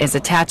important is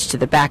attached to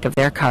the back of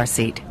their car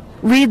seat.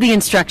 Read the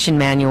instruction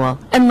manual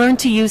and learn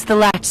to use the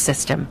latch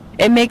system.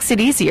 It makes it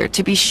easier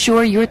to be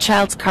sure your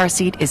child's car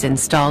seat is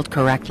installed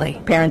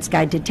correctly. Parent's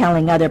Guide to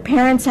Telling Other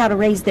Parents How to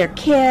Raise Their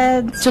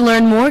Kids. To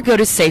learn more, go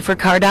to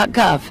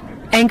safercar.gov.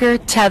 Anchor,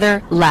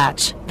 tether,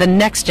 latch, the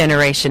next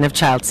generation of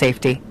child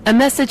safety. A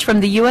message from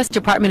the U.S.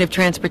 Department of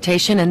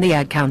Transportation and the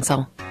Ad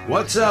Council.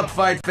 What's up,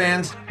 fight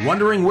fans?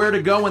 Wondering where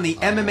to go when the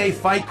MMA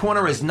Fight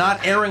Corner is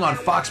not airing on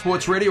Fox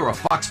Sports Radio or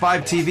Fox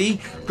 5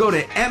 TV? Go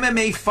to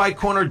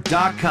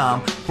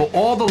MMAFightCorner.com for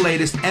all the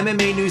latest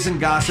MMA news and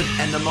gossip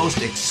and the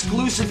most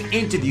exclusive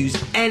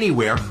interviews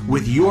anywhere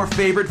with your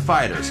favorite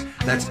fighters.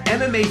 That's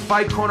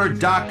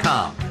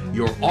MMAFightCorner.com,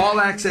 your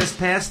all-access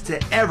pass to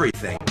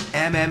everything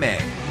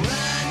MMA.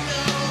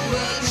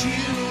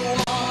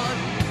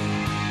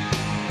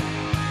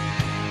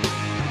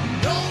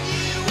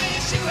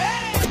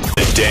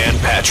 The Dan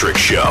Patrick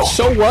Show.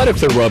 So what if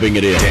they're rubbing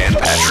it in? Dan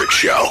Patrick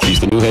Show. He's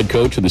the new head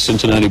coach of the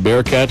Cincinnati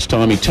Bearcats,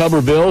 Tommy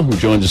Tuberville, who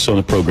joins us on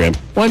the program.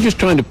 Well, I'm just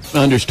trying to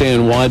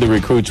understand why the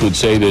recruits would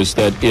say this,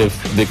 that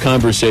if the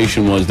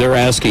conversation was they're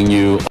asking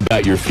you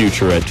about your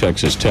future at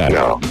Texas Tech.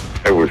 No,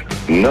 there was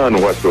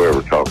none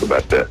whatsoever talk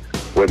about that.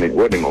 Wasn't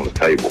even on the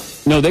table.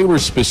 No, they were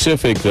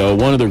specific, though.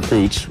 One of the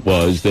recruits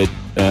was that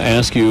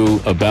asked you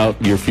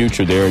about your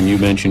future there, and you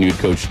mentioned you'd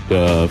coached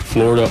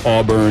Florida,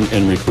 Auburn,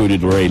 and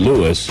recruited Ray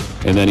Lewis,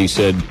 and then he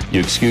said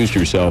you excused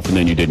yourself and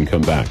then you didn't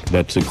come back.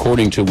 That's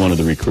according to one of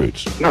the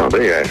recruits. No,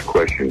 they ask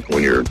questions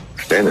when you're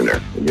standing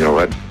there. You know,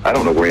 I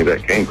don't know where any of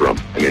that came from.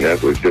 I mean,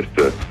 that was just,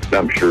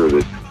 I'm sure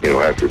that, you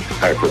know, after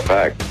fact,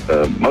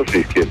 most of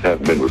these kids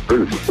haven't been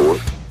recruited before,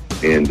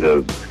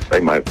 and they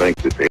might think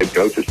that the head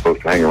coach is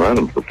supposed to hang around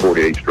them for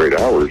 48 straight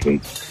hours,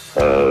 and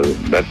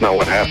that's not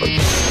what happened.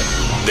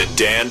 The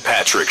Dan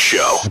Patrick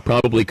Show. I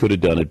probably could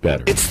have done it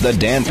better. It's the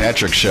Dan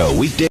Patrick Show,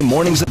 weekday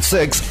mornings at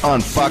 6 on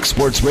Fox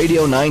Sports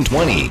Radio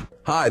 920.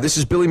 Hi, this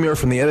is Billy Muir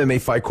from the MMA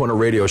Fight Corner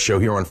radio show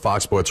here on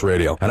Fox Sports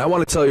Radio. And I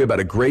want to tell you about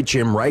a great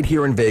gym right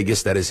here in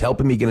Vegas that is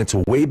helping me get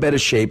into way better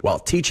shape while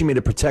teaching me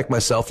to protect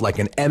myself like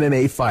an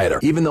MMA fighter,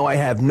 even though I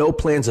have no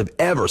plans of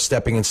ever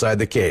stepping inside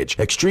the cage.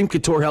 Extreme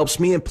Couture helps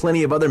me and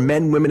plenty of other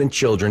men, women, and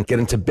children get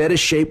into better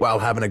shape while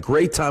having a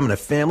great time in a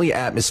family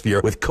atmosphere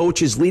with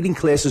coaches leading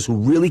classes who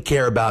really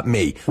care about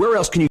me. Where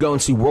else can you go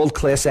and see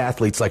world-class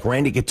athletes like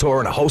Randy Couture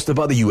and a host of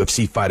other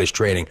UFC fighters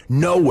training?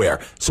 Nowhere.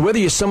 So whether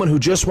you're someone who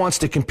just wants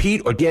to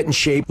compete or get in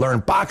shape, learn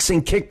boxing,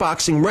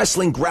 kickboxing,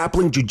 wrestling,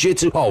 grappling,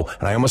 jiu-jitsu. Oh,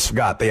 and I almost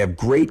forgot, they have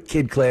great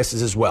kid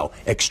classes as well.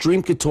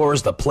 Extreme Couture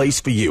is the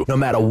place for you. No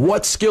matter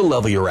what skill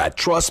level you're at,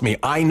 trust me,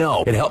 I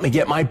know. It helped me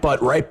get my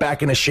butt right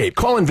back into shape.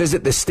 Call and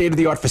visit this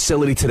state-of-the-art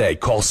facility today.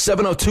 Call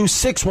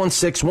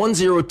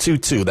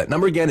 702-616-1022. That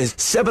number again is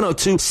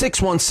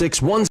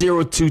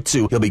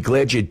 702-616-1022. You'll be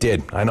glad you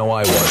did. I know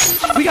I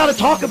was. We got to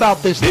talk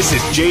about this. This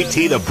is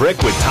JT the Brick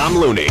with Tom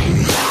Looney.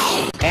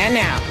 And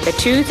now, the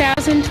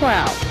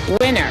 2012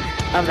 winner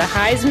of the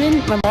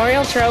Heisman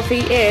Memorial Trophy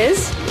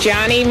is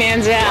Johnny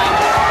Manziel.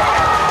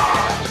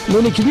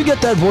 Looney, can you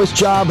get that voice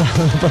job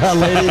for that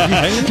lady?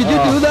 Could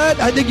you do that?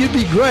 I think you'd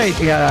be great.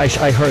 Yeah,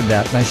 I heard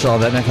that, and I saw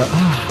that, and I thought,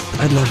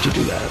 I'd love to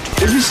do that.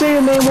 Did you say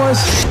your name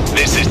was?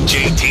 This is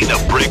JT the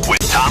Brick with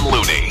Tom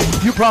Looney.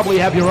 You probably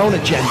have your own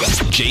agenda.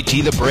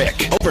 JT the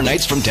Brick,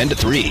 overnights from 10 to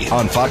 3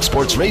 on Fox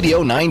Sports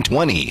Radio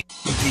 920.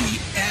 The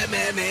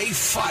MMA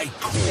Fight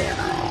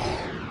Corner.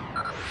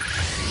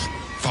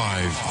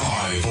 5,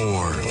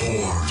 4,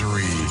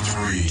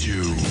 3,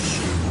 2,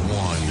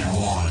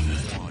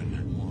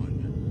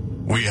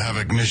 1. We have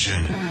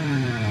ignition.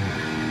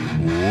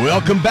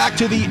 Welcome back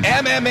to the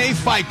MMA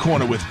Fight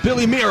Corner with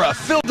Billy Mira,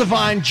 Phil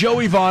Devine,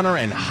 Joey Varner,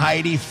 and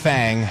Heidi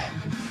Fang.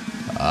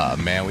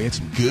 Man, we had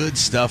some good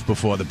stuff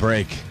before the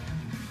break,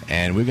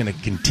 and we're going to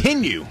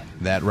continue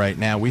that right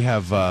now. We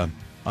have on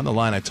the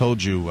line, I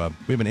told you, we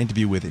have an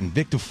interview with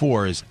Invicta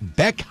 4's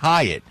Beck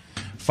Hyatt,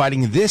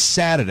 fighting this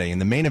Saturday in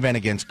the main event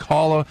against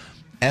Carla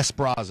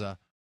Esparza.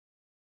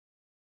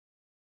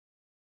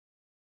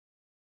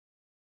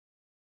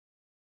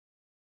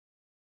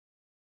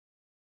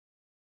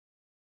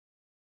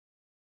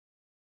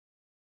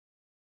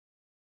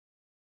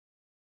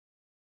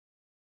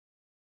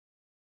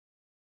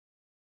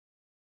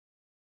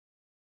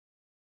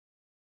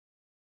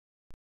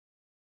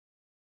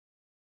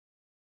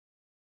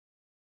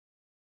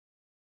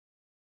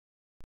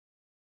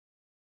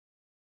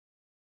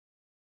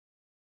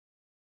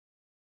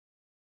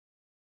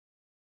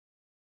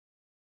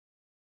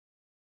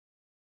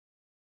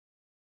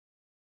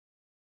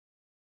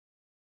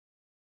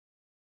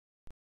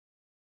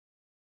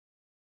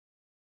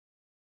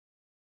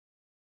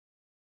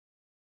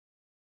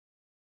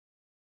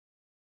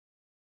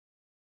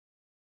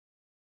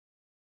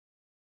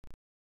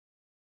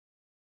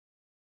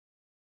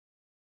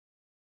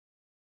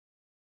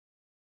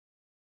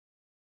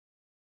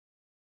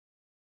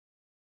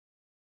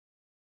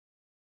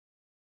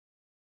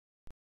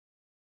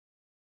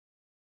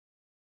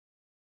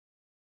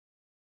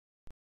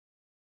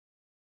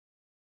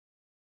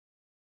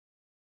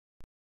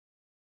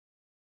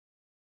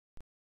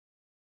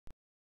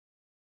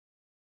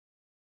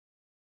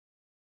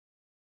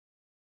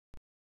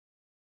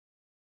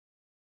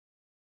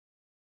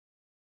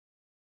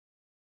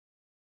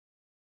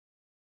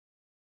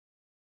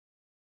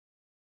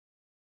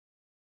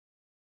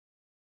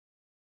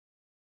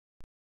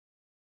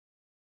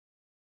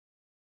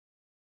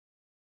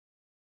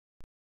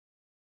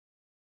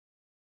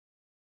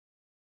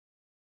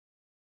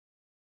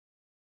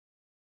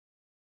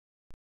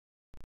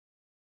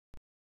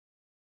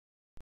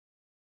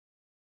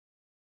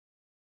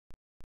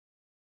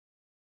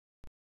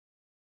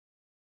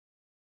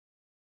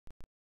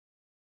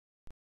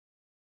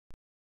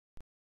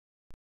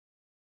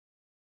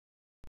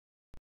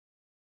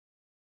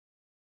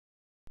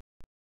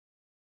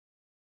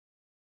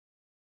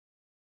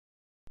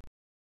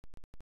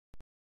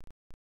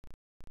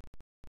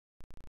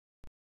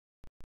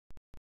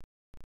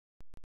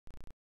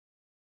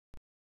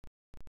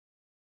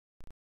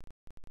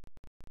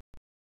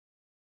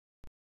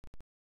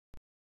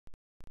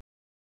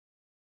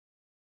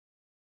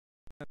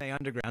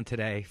 Underground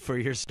today for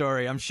your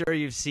story. I'm sure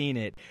you've seen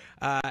it.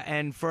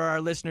 And for our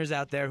listeners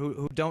out there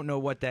who don't know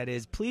what that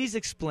is, please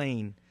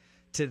explain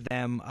to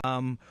them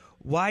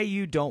why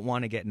you don't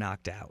want to get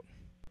knocked out.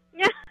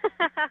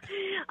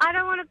 I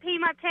don't want to pee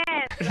my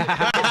pants.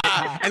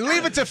 And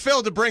leave it to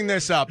Phil to bring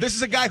this up. This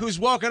is a guy who's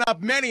woken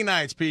up many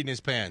nights peeing his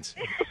pants.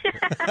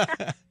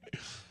 That's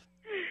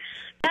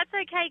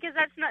okay because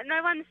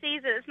no one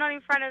sees it. It's not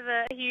in front of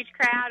a huge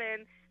crowd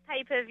and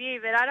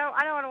pay-per-view. But I don't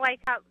want to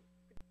wake up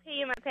pee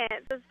in my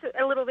pants. It's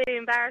a little bit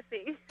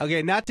embarrassing.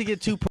 Okay, not to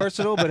get too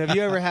personal, but have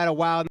you ever had a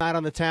wild night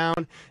on the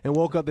town and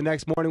woke up the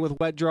next morning with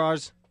wet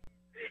drawers?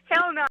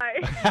 Hell no.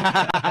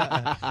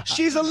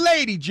 She's a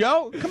lady,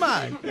 Joe. Come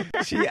on.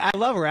 I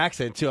love her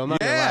accent, too. I'm not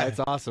going to lie.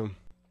 It's awesome.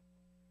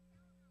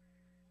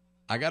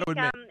 I got to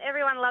admit.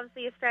 Everyone loves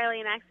the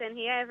Australian accent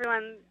here.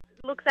 Everyone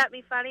looks at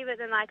me funny, but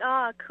then like,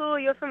 oh, cool,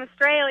 you're from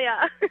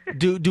Australia.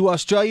 Do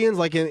Australians,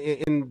 like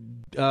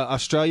in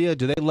Australia,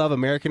 do they love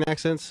American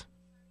accents?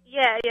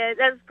 Yeah,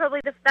 that's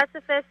probably that's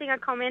the first thing I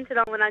commented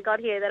on when I got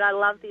here, that I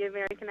love the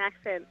American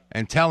accent.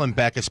 And tell him,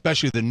 Beck,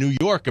 especially the New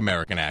York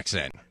American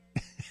accent.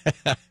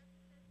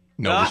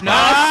 No,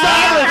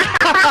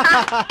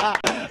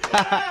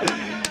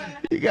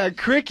 You got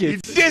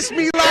crickets. You dissed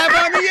me live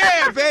on the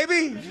air,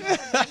 baby.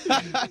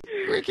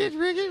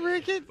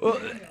 Ricket.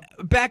 Well,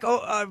 Beck,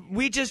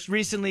 we just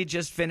recently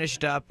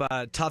finished up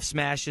Tough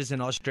Smashes in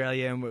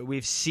Australia, and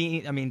we've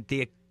seen, I mean,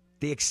 the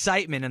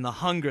excitement and the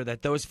hunger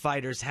that those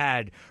fighters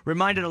had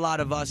reminded a lot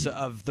of us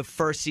of the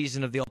first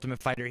season of The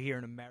Ultimate Fighter here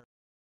in America.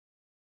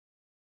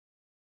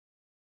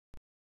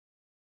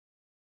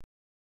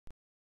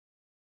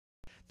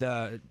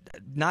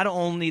 Not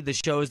only the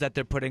shows that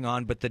they're putting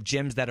on, but the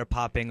gyms that are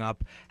popping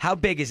up. How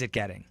big is it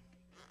getting?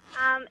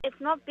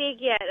 It's not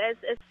big yet.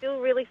 It's still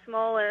really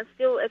small, and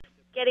it's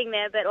getting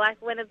there. But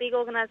like when a big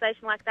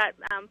organisation like that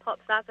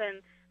pops up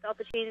and the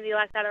opportunity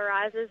like that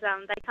arises,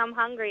 they come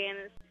hungry, and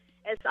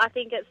I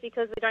think it's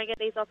because we don't get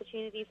these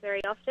opportunities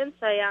very often.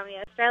 So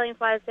Australian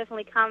fighters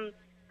definitely come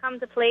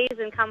to please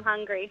and come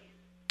hungry.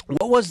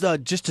 What was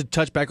just to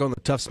touch back on the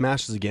Tough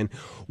Smashes again?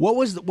 What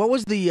was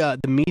the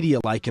media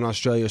like in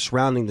Australia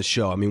surrounding the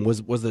show? I mean,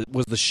 was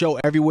the show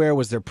everywhere?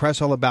 Was there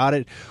press all about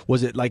it?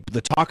 Was it like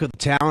the talk of the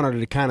town, or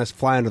did it kind of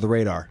fly under the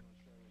radar?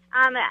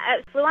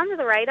 It flew under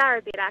the radar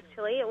a bit,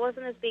 actually. It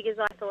wasn't as big as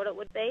I thought it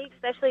would be.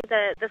 Especially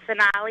the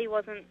finale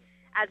wasn't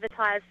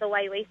advertised the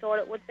way we thought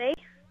it would be.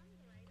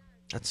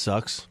 That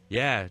sucks.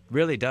 Yeah, it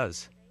really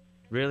does.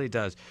 Really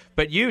does.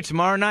 But you,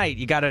 tomorrow night,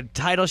 you got a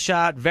title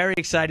shot, very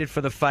excited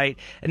for the fight.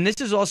 And this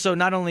is also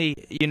not only,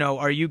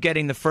 are you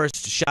getting the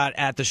first shot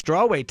at the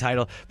strawweight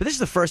title, but this is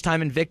the first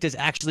time Invicta's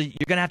actually,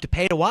 you're going to have to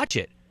pay to watch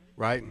it.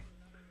 Right.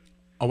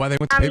 Oh, why they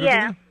went to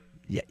pay-per-view?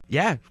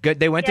 Yeah,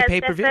 good. They went to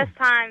pay-per-view. It's the first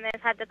time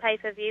they've had the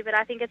pay-per-view, but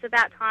I think it's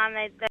about time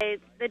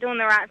they're doing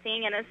the right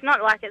thing, and it's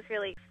not like it's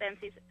really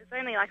expensive. It's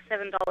only like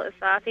 $7, so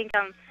I think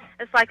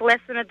it's like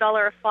less than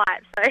 $1 a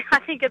fight, so I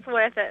think it's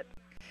worth it.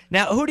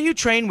 Now, who do you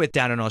train with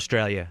down in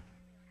Australia?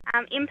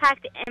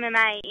 Impact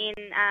MMA in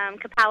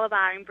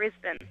Koepher in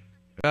Brisbane.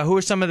 Who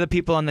are some of the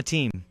people on the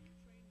team?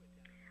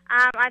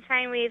 I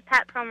train with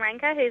Pat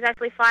Promrenka, who's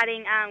actually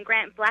fighting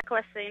Grant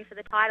Blacklist soon for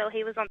the title.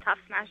 He was on Tough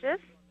Smashes.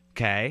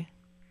 Okay.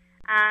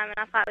 And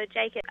I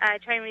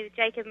train with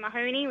Jacob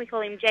Mahoney. We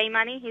call him J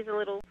Money. He's a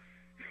little,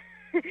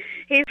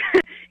 he's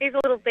a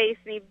little beast,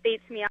 and he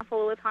beats me up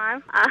all the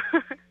time.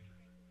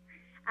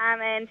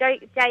 And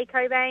Jay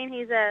Cobain,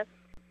 he's a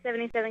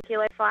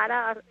 77-kilo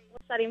fighter.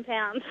 What's that in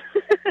pounds?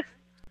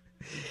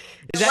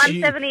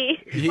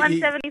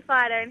 170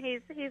 fighter, and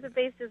he's a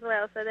beast as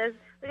well. So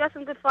we got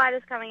some good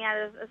fighters coming out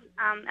of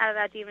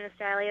our gym in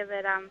Australia.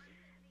 But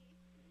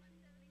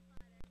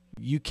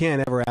you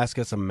can't ever ask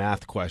us a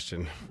math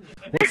question.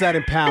 What's that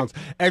in pounds?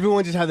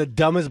 Everyone just had the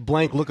dumbest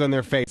blank look on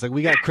their face. Like,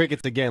 we got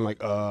crickets again.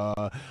 Like,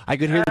 I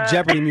could hear the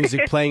Jeopardy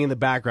music playing in the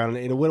background,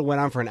 and it would have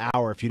went on for an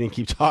hour if you didn't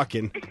keep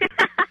talking.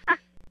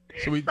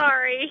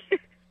 Sorry.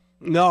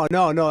 No,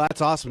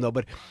 that's awesome though.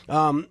 But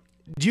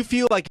do you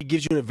feel like it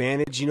gives you an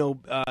advantage?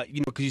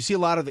 Because you see a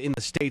lot of in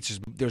the States.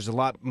 There's a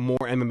lot more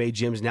MMA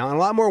gyms now, and a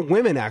lot more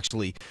women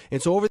actually.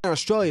 And so over there in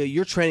Australia,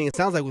 you're training. It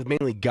sounds like with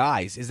mainly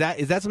guys. Is that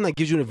something that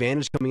gives you an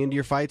advantage coming into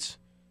your fights?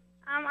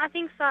 I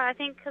think so. I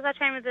think because I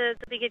train with the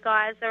bigger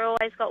guys, they're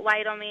always got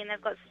weight on me, and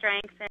they've got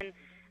strength, and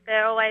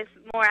they're always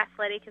more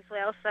athletic as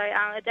well. So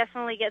it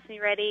definitely gets me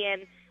ready.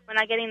 And when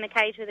I get in the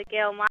cage with a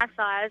girl my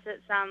size,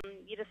 it's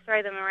you just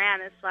throw them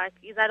around. It's like,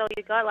 is that all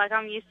you got? Like,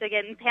 I'm used to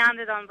getting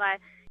pounded on by,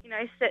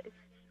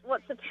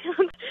 what's a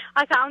pound?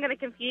 I'm going to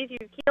confuse you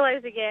with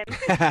kilos again.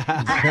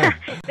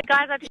 The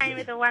guys I train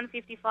with are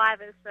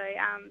 155ers, so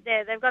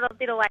they've got a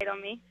bit of weight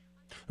on me.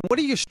 What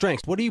are your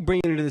strengths? What are you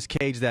bringing into this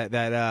cage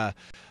that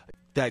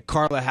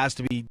Carla has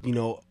to be,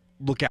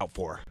 look out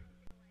for?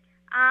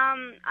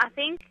 I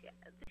think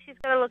she's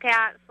got to look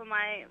out for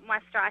my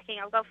striking.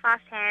 I've got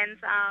fast hands.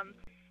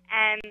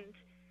 And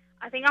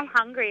I think I'm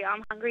hungry.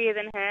 I'm hungrier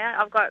than her.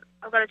 I've got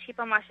a chip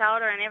on my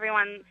shoulder, and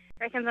everyone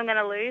reckons I'm going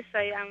to lose. So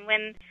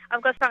when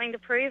I've got something to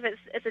prove,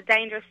 it's a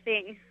dangerous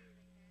thing.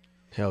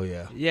 Hell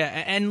yeah. Yeah,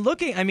 and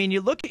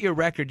you look at your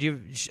record.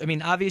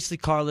 Obviously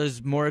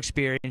Carla's more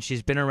experienced.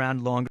 She's been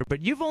around longer,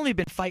 but you've only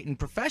been fighting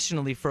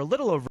professionally for a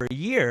little over a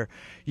year.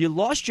 You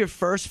lost your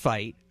first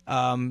fight,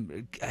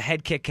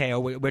 head kick KO,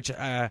 which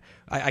I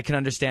can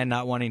understand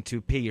not wanting to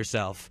pee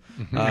yourself.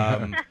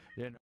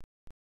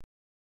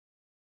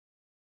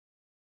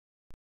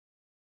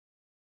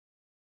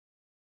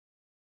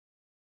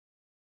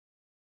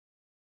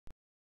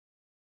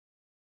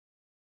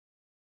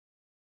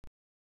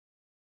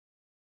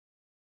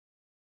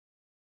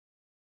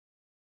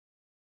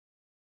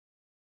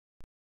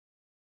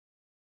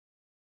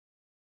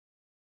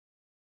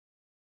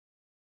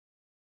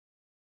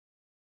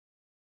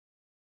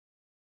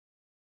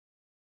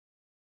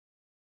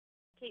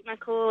 Keep my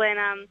cool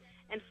and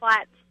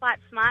fight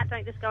smart.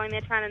 Don't just go in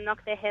there trying to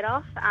knock their head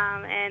off.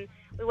 And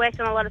we worked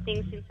on a lot of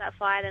things since that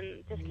fight,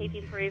 and just keep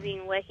improving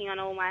and working on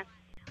all my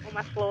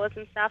flaws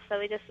and stuff. So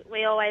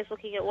we always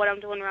looking at what I'm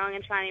doing wrong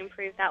and trying to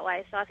improve that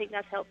way. So I think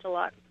that's helped a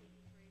lot.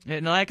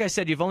 And like I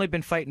said, you've only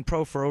been fighting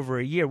pro for over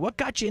a year. What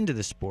got you into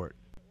the sport?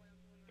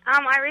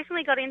 I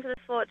recently got into the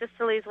sport just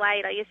to lose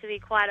weight. I used to be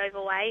quite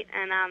overweight,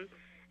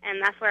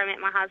 and that's where I met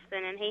my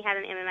husband, and he had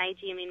an MMA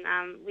gym.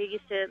 We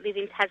used to live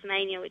in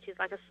Tasmania, which is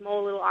like a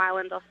small little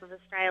island off of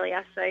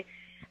Australia. So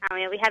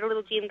we had a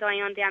little gym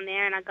going on down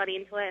there, and I got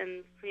into it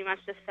and pretty much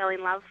just fell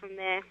in love from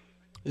there.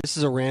 This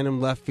is a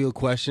random left field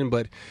question,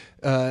 but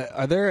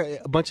are there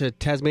a bunch of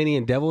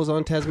Tasmanian devils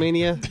on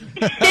Tasmania?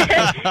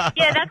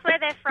 Yeah, that's where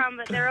they're from,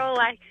 but they're all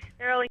in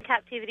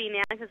captivity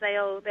now because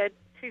they're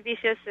too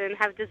vicious and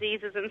have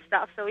diseases and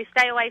stuff. So we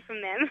stay away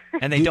from them.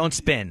 And they don't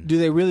spin. Do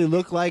they really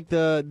look like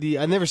the?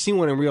 I've never seen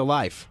one in real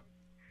life.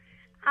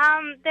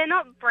 They're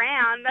not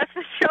brown, that's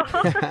for sure.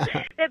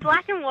 They're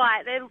black and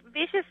white. They're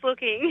vicious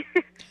looking.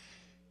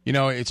 You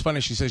know, it's funny.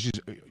 She says she's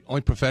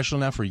only professional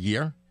now for a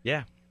year.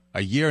 Yeah.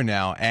 A year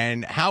now.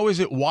 And how is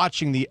it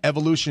watching the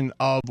evolution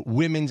of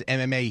women's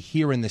MMA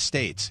here in the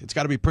States? It's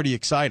got to be pretty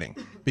exciting,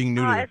 being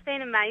new to it. It's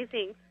been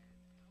amazing.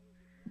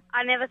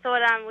 I never thought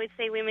we'd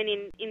see women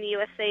in the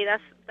UFC.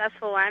 That's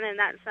for one, and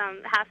that's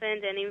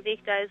happened. And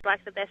Invicta is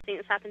like the best thing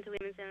that's happened to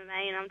women's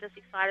MMA, and I'm just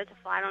excited to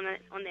fight on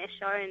their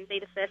show and be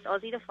the first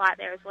Aussie to fight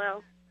there as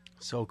well.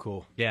 So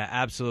cool. Yeah,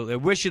 absolutely. I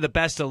wish you the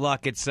best of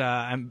luck.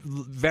 I'm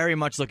very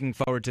much looking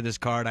forward to this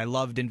card. I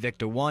loved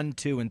Invicta 1,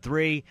 2, and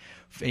 3.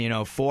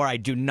 4, I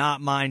do not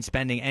mind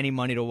spending any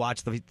money to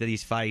watch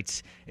these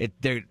fights.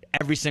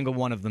 Every single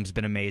one of them's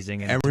been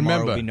amazing, and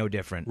tomorrow will be no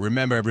different.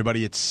 Remember,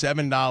 everybody, it's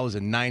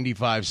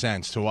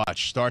 $7.95 to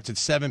watch. Starts at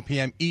 7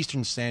 p.m.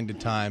 Eastern Standard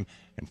Time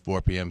and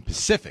 4 p.m.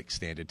 Pacific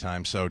Standard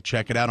Time. So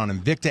check it out on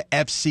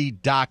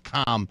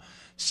InvictaFC.com.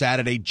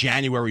 Saturday,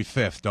 January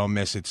 5th. Don't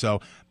miss it.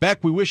 So,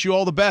 Beck, we wish you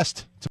all the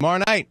best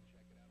tomorrow night.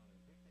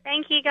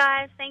 Thank you,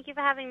 guys. Thank you for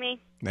having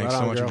me. Thanks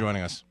so much for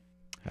joining us.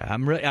 I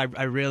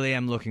really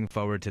am looking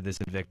forward to this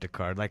Invicta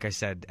card. Like I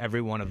said,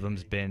 every one of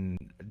them's been,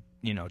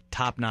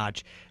 top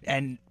notch.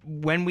 And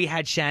when we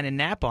had Shannon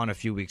Knapp on a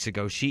few weeks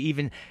ago, she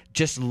even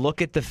just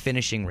look at the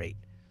finishing rate.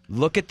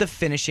 Look at the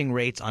finishing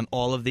rates on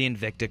all of the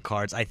Invicta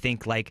cards. I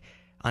think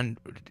on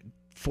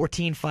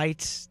 14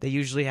 fights, they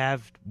usually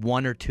have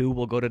 1 or 2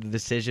 will go to the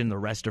decision. The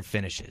rest are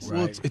finishes.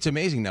 Well, it's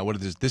amazing now.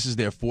 This is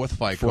their fourth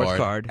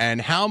card. And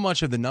how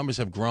much of the numbers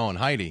have grown?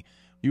 Heidi,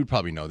 you would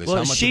probably know this. Well,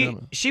 how much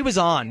she was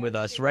on with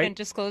us, right? Didn't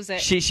disclose it.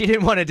 She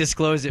didn't want to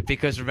disclose it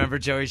because, remember,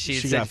 Joey,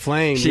 she got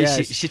flamed.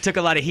 She took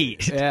a lot of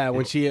heat. Yeah,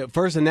 when she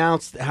first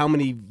announced how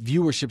many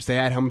viewerships they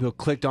had, how many people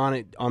clicked on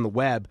it on the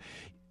web,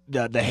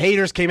 the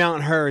haters came out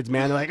in herds,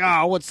 man. They're like,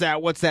 oh, what's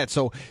that?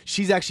 So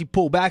she's actually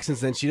pulled back since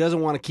then. She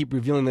doesn't want to keep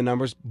revealing the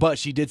numbers, but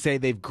she did say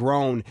they've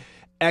grown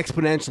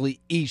exponentially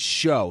each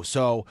show.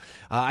 So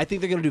I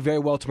think they're going to do very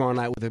well tomorrow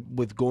night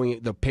with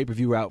going the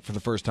pay-per-view route for the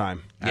first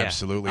time. Yeah,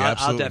 absolutely.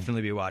 I'll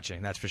definitely be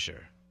watching, that's for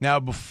sure. Now,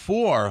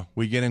 before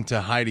we get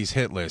into Heidi's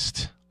hit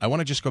list, I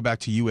want to just go back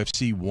to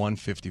UFC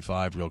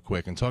 155 real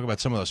quick and talk about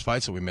some of those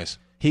fights that we missed.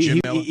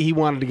 He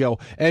wanted to go.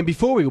 And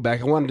before we go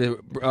back, I wanted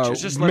to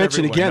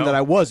mention again that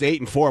I was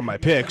 8-4 in my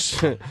picks.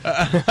 That's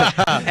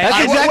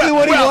exactly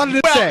what he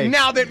wanted to say.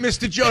 Now that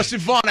Mr.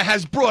 Joseph Varner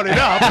has brought it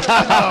up,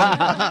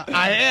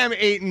 I am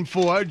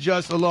 8-4,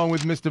 just along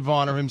with Mr.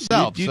 Varner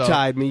himself. You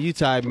tied me. I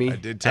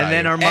did tie you.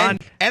 Then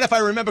Armand. And if I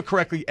remember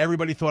correctly,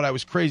 everybody thought I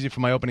was crazy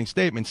for my opening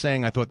statement,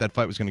 saying I thought that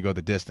fight was going to go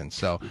the distance.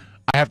 So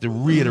I have to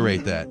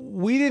reiterate that.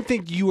 We didn't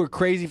think you were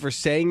crazy for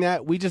saying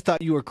that. We just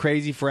thought you were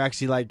crazy for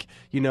actually,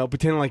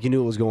 pretending like you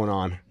knew what was going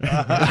on.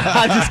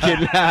 I'm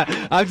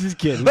just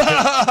kidding.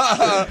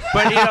 But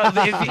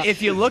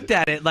if you looked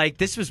at it,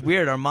 this was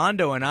weird.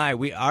 Armando and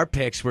our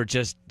picks were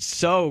just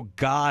so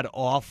god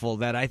awful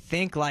that I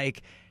think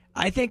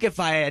if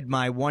I had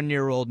my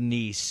 1-year-old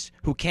niece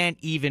who can't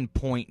even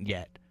point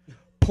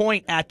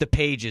at the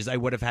pages, I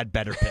would have had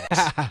better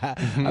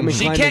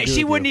picks.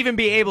 She wouldn't even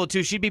be able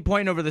to. She'd be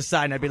pointing over the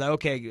side, and I'd be like,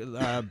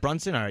 okay,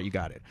 Brunson, all right, you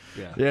got it.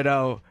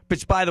 Yeah.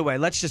 But by the way,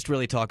 let's just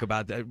really talk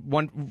about that.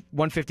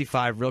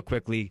 155 real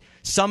quickly.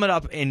 Sum it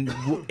up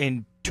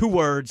in 2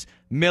 words,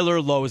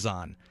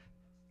 Miller-Lozon.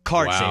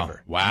 Card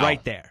saver. Wow.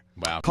 Right there.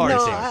 Wow. Card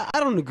saver. I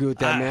don't agree with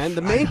that, man.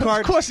 The main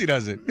card... Of course he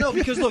doesn't. No,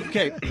 because look,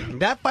 okay,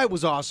 that fight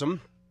was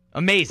awesome.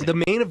 Amazing.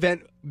 The main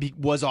event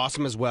was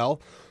awesome as well.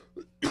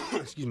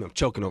 Excuse me, I'm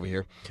choking over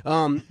here.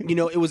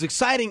 It was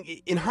exciting.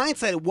 In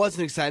hindsight, it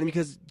wasn't exciting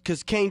because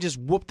Kane just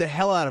whooped the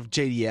hell out of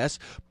JDS.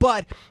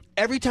 But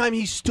every time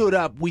he stood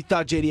up, we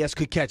thought JDS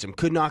could catch him,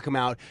 could knock him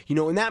out,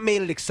 and that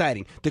made it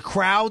exciting. The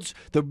crowds,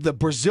 the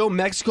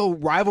Brazil-Mexico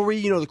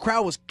rivalry, the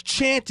crowd was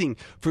chanting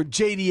for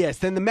JDS.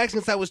 Then the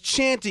Mexican side was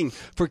chanting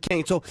for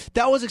Kane. So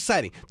that was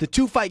exciting. The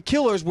 2 fight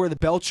killers were the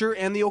Belcher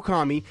and the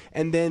Okami,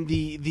 and then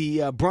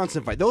the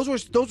Brunson fight. Those were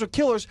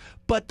killers,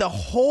 but the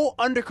whole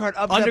undercard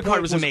of that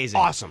fight was amazing.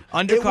 Awesome.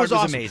 Undercard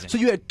was amazing. So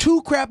you had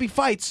 2 crappy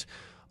fights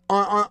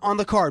on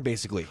the card,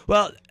 basically.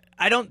 Well,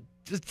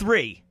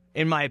 3.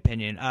 In my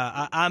opinion,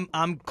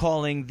 I'm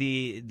calling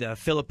the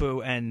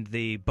Philippou and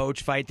the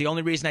Boach fight. The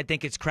only reason I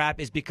think it's crap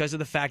is because of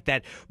the fact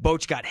that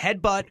Boach got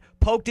headbutt,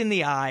 poked in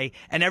the eye,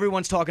 and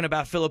everyone's talking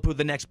about Philippou,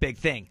 the next big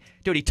thing.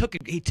 Dude, he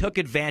took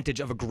advantage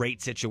of a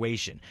great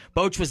situation.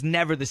 Boach was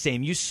never the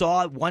same. You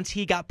saw once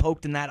he got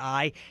poked in that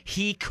eye,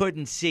 he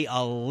couldn't see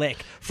a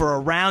lick for a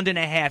round and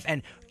a half,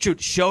 and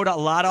showed a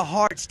lot of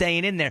heart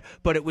staying in there,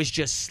 but it was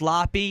just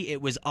sloppy.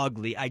 It was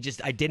ugly. I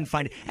didn't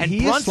find it. And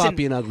He is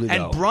sloppy and ugly, though.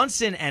 And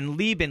Brunson and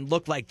Lieben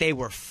looked like they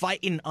were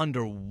fighting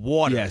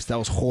underwater. Yes, that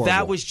was horrible.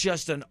 That was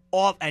just an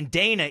off. And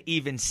Dana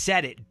even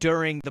said it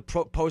during the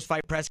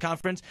post-fight press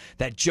conference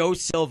that Joe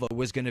Silva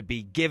was going to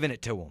be giving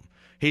it to him.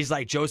 He's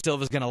like, Joe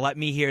Silva's going to let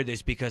me hear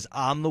this because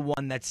I'm the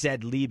one that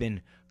said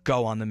Lieben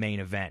go on the main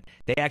event.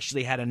 They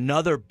actually had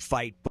another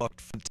fight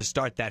booked to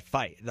start that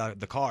fight,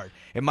 the card.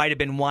 It might have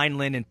been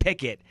Wineland and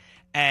Pickett,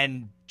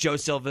 and Joe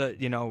Silva,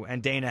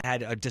 and Dana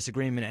had a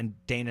disagreement, and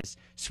Dana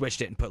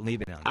switched it and put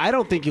Lieben on. I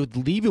don't think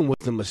Lieben was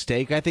the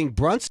mistake. I think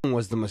Brunson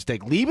was the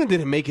mistake. Lieben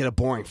didn't make it a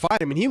boring fight.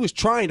 I mean, he was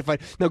trying to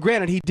fight. Now,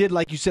 granted, he did,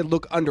 like you said,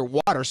 look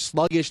underwater,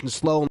 sluggish and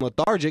slow and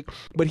lethargic,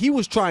 but he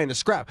was trying to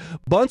scrap.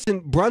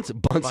 Bunsen,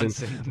 the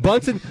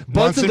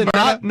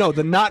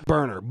knot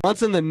burner.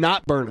 Bunsen the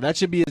knot burner. That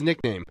should be his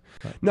nickname.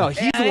 No,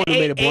 he's the one who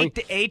made it boring.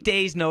 8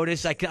 days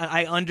notice.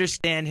 I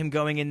understand him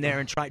going in there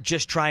and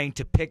trying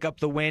to pick up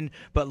the win,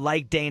 but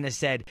like Dana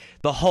said,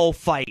 the whole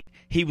fight,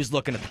 he was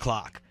looking at the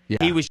clock. Yeah.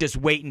 He was just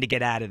waiting to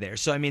get out of there.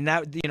 So I mean,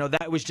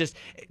 that was just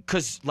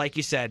because, like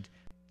you said,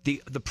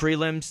 the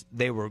prelims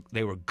they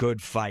were good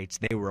fights.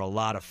 They were a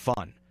lot of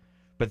fun,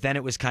 but then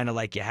it was kind of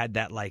like you had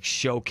that like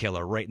show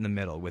killer right in the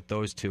middle with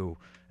those two,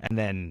 and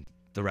then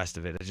the rest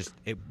of it.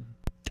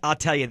 I'll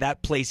tell you,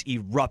 that place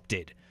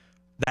erupted.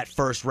 That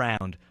first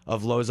round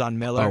of Lozon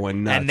Miller,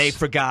 and they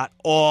forgot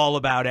all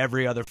about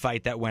every other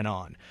fight that went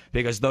on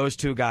because those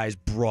two guys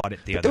brought it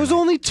the other night. There was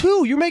only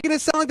two. You're making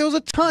it sound like there was a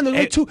ton. There was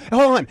only two.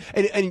 Hold on.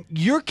 And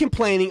you're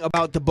complaining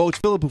about the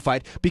Boach-Philippou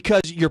fight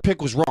because your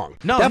pick was wrong.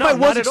 That fight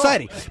was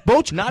exciting.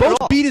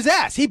 Boach beat his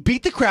ass. He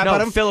beat the crap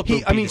out of him.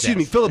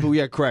 Philippou.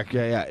 Yeah, correct.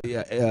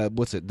 Yeah.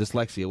 What's it?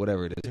 Dyslexia,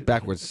 whatever it is.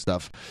 Backwards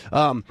stuff.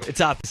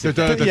 It's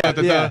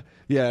opposite.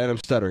 Yeah, and I'm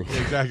stuttering.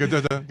 Exactly.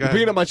 You're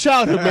bringing up my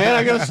childhood, man.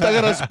 I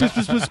got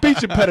a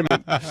speech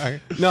impediment.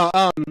 No,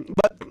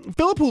 but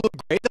Philippou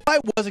looked great. The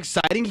fight was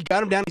exciting. He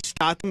got him down. He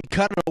stopped him. He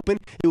cut him open.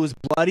 It was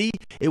bloody.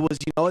 It was,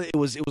 it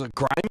was a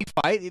grimy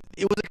fight.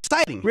 It was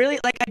exciting. Really,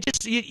 like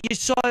you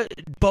saw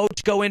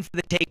Boach go in for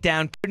the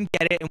takedown, couldn't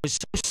get it, and was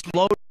so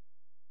slow.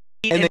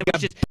 And they got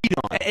beat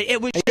on.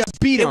 It was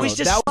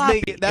just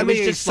sloppy. That made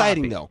it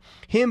exciting, sloppy. though.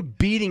 Him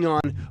beating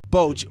on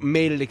Boach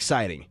made it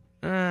exciting.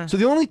 So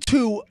the only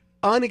two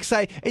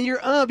unexcited, and you're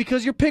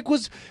because your pick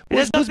was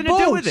nothing to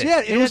do with it.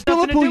 Yeah, it was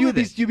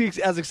Philippou. You'd be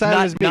as excited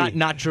as me.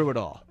 Not true at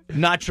all.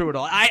 Not true at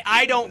all.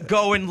 I don't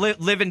go and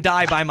live and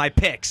die by my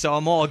picks, so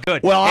I'm all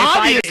good. Well,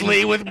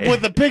 obviously, with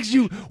the picks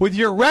with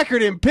your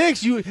record in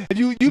picks, you'd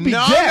be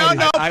dead.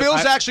 No.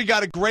 Phil's actually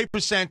got a great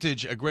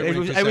percentage. It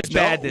was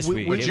bad this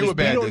week.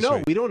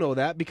 We don't know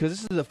that because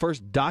this is the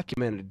first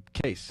documented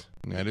case.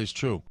 That is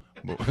true.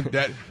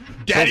 That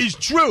is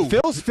true.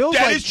 Phil's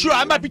that is true.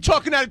 I might be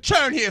talking out of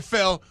turn here,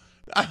 Phil.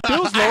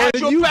 Phil's lower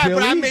than you, back, Billy.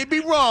 but I may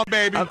be wrong,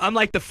 baby. I'm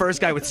like the first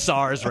guy with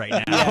SARS right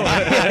now.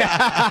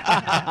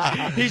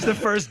 He's the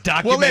first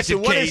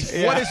documented case.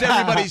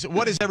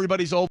 What is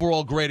everybody's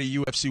overall grade at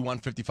UFC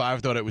 155?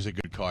 I thought it was a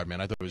good card, man.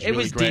 I thought it was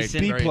really great.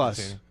 Decent. B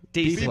plus.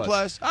 B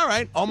plus. All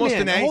right, almost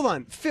an A. Hold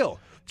on, Phil.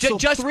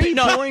 Just three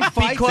boring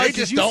fights. They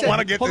just don't want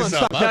to get this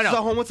up.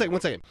 Hold on, one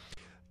second.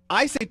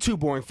 I say 2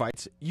 boring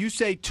fights. You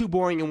say 2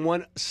 boring and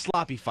 1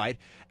 sloppy fight.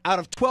 Out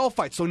of 12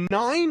 fights, so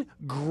 9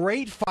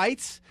 great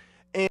fights.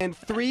 And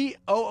 3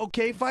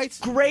 okay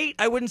fights? Great.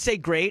 I wouldn't say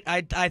great.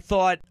 I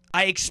thought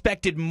I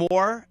expected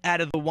more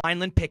out of the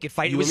Wineland Pickett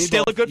fight. It was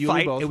still a good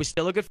fight. It was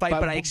still a good fight,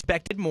 but I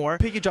expected more.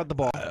 Pickett dropped the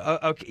ball.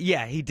 Okay.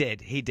 Yeah, he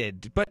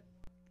did. But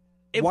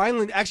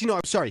Wineland. Actually, no.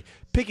 I'm sorry.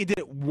 Pickett did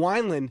it.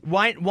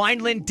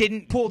 Wineland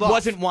didn't pulled off.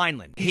 Wasn't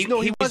Wineland. He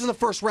was in the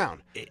first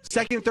round.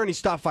 Second and third, he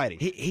stopped fighting.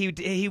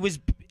 He was.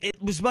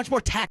 It was much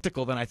more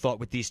tactical than I thought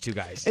with these two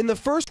guys. In the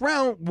first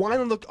round,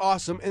 Wineland looked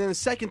awesome, and then the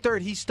second,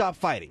 third, he stopped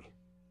fighting.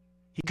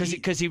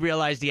 Because he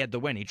realized he had the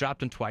win. He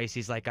dropped him twice.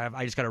 He's like,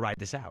 I just got to ride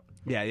this out.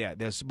 Yeah.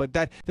 But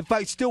the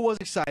fight still was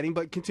exciting.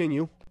 But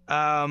continue.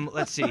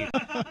 Let's see.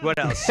 What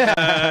else?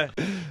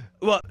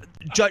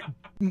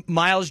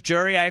 Miles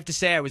Jury, I have to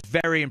say, I was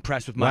very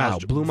impressed with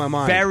Miles. Wow, blew my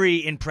mind.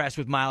 Very impressed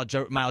with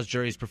Miles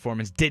Jury's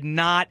performance. Did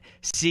not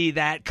see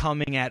that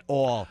coming at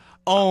all.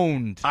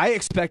 Owned. I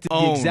expected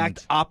the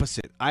exact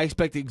opposite. I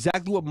expected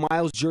exactly what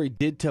Miles Jury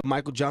did to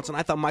Michael Johnson.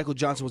 I thought Michael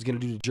Johnson was going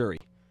to do to Jury.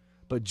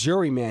 But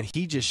Jury, man,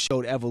 he just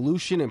showed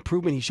evolution,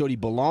 improvement. He showed he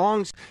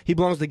belongs. He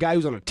belongs to the guy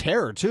who's on a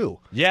tear, too.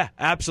 Yeah,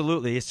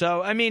 absolutely.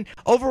 So, I mean,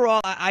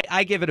 overall,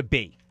 I give it a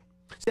B.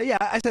 So, yeah,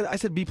 I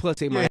said B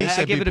plus A minus. Yeah,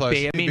 I give it a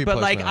B. I mean,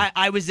 but like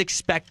I was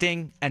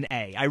expecting an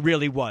A. I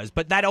really was.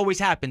 But that always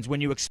happens.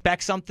 When you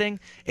expect something,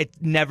 it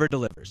never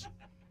delivers.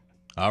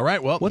 All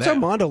right, well. What's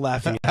Armando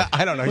laughing at?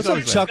 I don't know. What's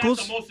up, Chuckles?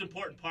 That's the most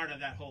important part of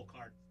that whole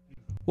card.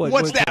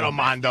 What's that,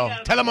 Armando?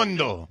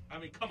 Telemundo. I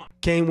mean, come on.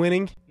 Kane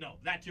winning? No,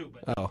 that too.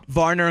 But Oh.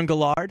 Varner and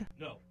Gallard?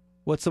 No.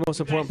 What's the most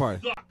important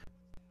part?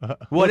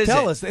 What is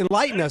tell it? us.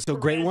 Enlighten us, a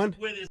great one.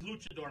 With his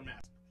luchador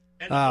mask.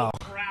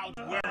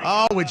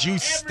 Oh, would you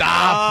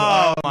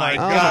stop? Oh, my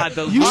God.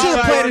 The You should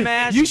play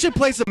mask. You should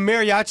play some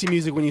mariachi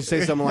music when you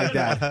say something like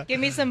that. Give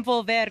me some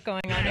Volver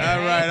going on here. All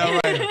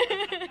right.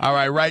 All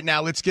right, right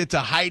now, let's get to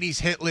Heidi's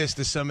hit list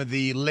of some of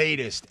the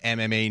latest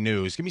MMA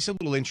news. Give me some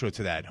little intro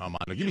to that,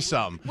 Armando. Give me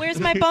something.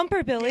 Where's my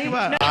bumper, Billy?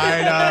 No.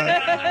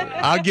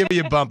 I'll give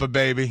you a bumper,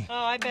 baby. Oh,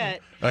 I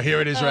bet. Here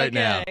it is right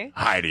now. Okay.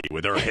 Heidi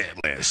with her hit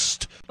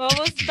list. Well,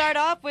 we'll start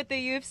off with the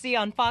UFC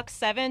on Fox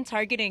 7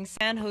 targeting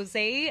San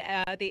Jose,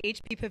 the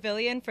HP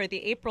Pavilion, for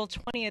the April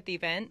 20th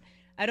event.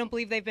 I don't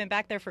believe they've been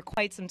back there for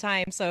quite some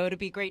time, so it'll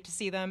be great to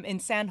see them in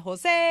San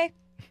Jose.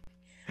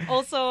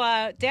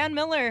 Also, Dan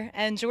Miller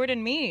and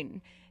Jordan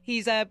Mean.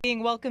 He's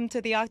being welcomed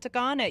to the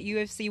Octagon at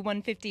UFC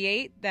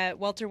 158, that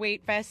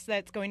welterweight fest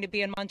that's going to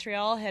be in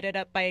Montreal, headed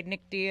up by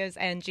Nick Diaz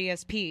and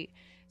GSP.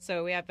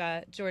 So we have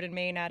Jordan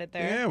Mean added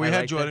there. Yeah, we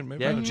had Jordan.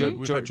 Yeah,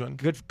 Jordan.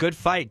 Good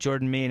fight,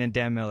 Jordan Mean and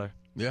Dan Miller.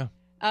 Yeah.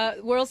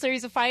 World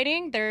Series of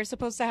Fighting, they're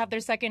supposed to have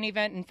their second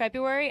event in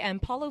February,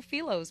 and Paulo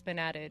Filo's been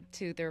added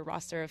to their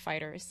roster of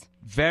fighters.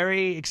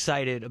 Very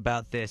excited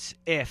about this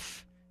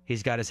if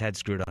he's got his head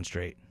screwed on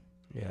straight.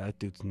 Yeah, that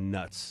dude's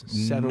nuts.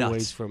 7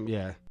 ways from,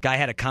 Guy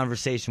had a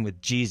conversation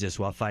with Jesus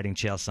while fighting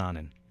Chael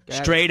Sonnen.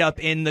 Straight up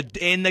in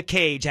the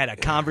cage, had a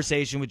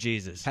conversation with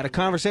Jesus. Had a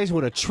conversation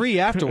with a tree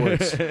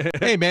afterwards.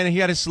 Hey, man, he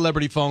had a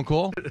celebrity phone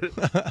call.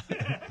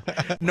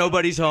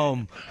 Nobody's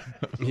home.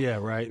 Yeah,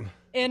 right.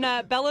 In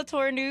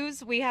Bellator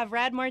news, we have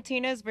Rad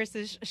Martinez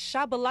versus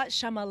Shabalat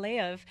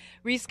Shamalev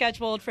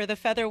rescheduled for the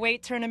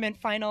featherweight tournament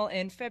final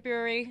in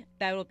February.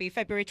 That will be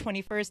February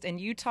 21st in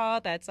Utah.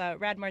 That's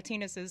Rad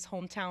Martinez's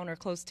hometown, or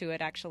close to it,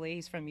 actually.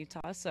 He's from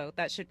Utah, so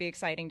that should be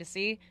exciting to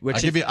see. I'll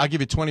give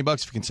you $20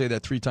 if you can say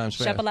that 3 times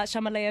fast. Shabalat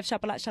Shamalev,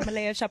 Shabalat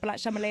Shamalev, Shabalat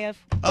Shamalev.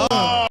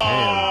 Oh!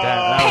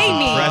 That Pay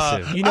me.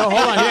 Impressive. You know,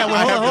 hold on. Yeah,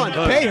 well, hold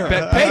on. Pay her.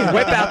 Pay her.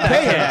 Whip out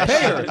that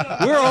Pay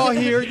her. We're all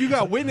here. You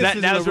got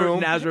witnesses in the room.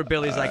 Now's where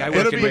Billy's like, I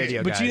work in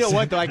radio, but guys. you know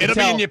what, though? I can It'll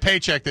tell, be in your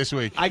paycheck this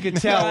week. I could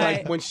tell,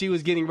 like, when she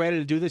was getting ready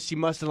to do this, she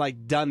must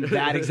have, done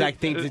that exact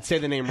thing to say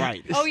the name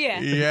right. Oh, yeah.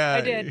 Yeah.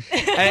 I did.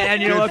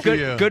 And you know what? Good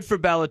for you. Good for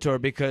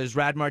Bellator, because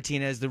Rad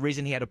Martinez, the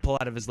reason he had to pull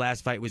out of his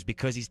last fight was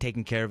because he's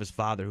taking care of his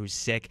father, who's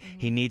sick.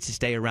 He needs to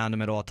stay around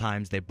him at all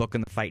times. They're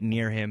booking the fight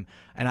near him,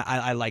 and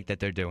I like that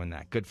they're doing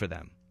that. Good for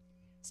them.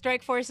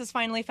 Strikeforce has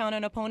finally found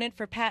an opponent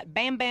for Pat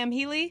Bam Bam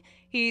Healy.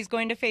 He's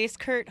going to face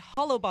Kurt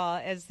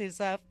Hollowbaugh as his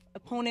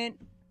opponent.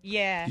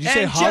 Yeah. Did you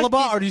say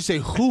Hollowbaugh or did you say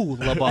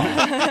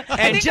Who-Labaugh?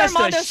 I think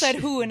Armando said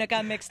who, and it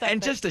got mixed up.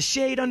 And just a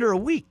shade under a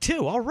week,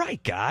 too. All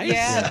right, guys.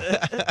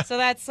 Yeah. So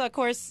that's, of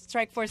course,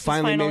 Strikeforce's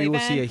Finally, final maybe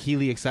event. we'll see a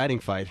Healy exciting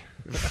fight.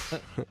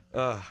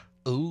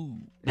 Ooh.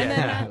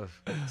 And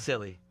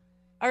Silly.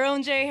 Our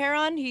own Jay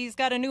Heron, he's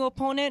got a new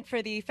opponent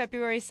for the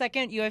February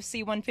 2nd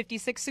UFC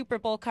 156 Super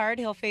Bowl card.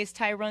 He'll face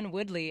Tyron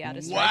Woodley out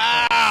of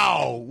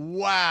Strikeforce.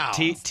 Wow.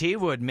 T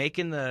Wood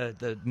making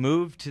the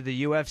move to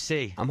the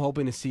UFC. I'm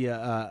hoping to see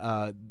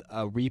a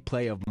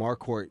replay of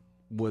Marquardt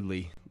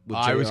Woodley.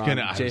 With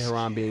Jay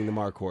Heron being the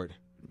Marquardt.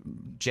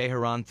 Jay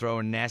Heron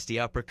throwing nasty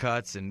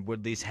uppercuts and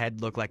Woodley's head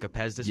looked like a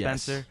Pez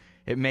dispenser. Yes.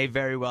 It may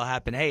very well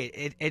happen.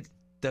 Hey,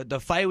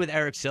 the fight with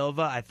Eric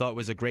Silva I thought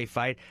was a great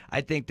fight.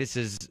 I think this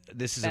is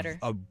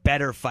a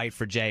better fight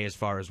for Jay as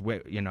far as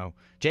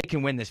Jay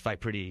can win this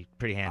fight pretty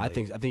handily. I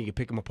think you can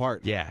pick him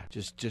apart. Yeah,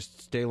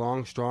 just stay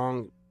long,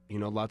 strong.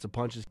 Lots of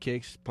punches,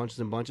 kicks, punches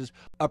and bunches,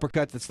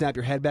 uppercuts that snap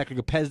your head back like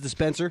a Pez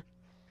dispenser.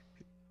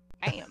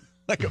 Damn.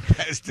 Like a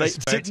Pez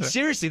dispenser.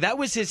 Seriously, that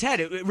was his head.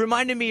 It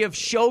reminded me of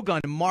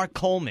Shogun and Mark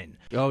Coleman.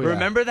 Oh, yeah.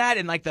 Remember that?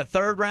 In the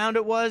third round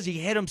it was? He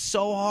hit him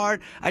so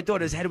hard, I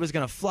thought his head was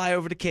going to fly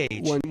over the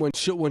cage. When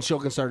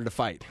Shogun started to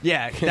fight.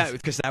 Yeah,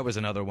 because that was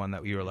another one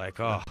that you were like,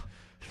 oh,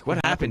 what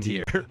happened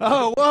here?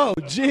 Oh, whoa,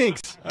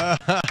 jinx.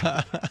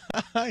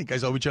 You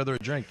guys owe each other a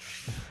drink.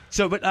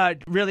 So,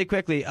 but really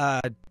quickly,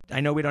 I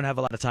know we don't have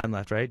a lot of time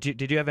left, right?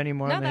 Did you have any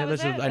more? No, on the that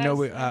was list? it. I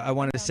know I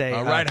wanted to say.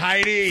 All right,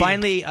 Heidi.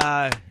 Finally,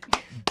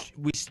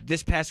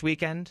 this past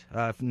weekend,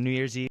 New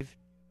Year's Eve,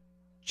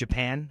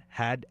 Japan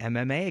had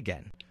MMA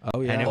again.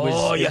 Oh yeah. And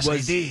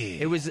it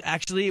did. It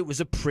was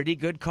a pretty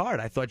good card.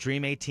 I thought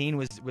Dream 18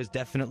 was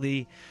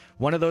definitely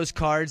one of those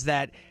cards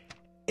that,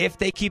 if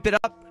they keep it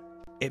up,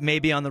 it may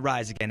be on the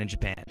rise again in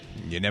Japan.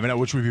 You never know,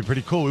 which would be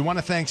pretty cool. We want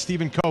to thank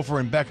Stephen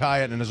Koepher and Beck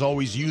Hyatt, and as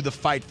always, you, the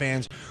fight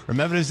fans.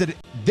 Remember to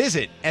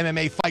visit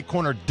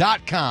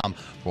MMAFightCorner.com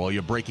for all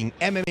your breaking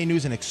MMA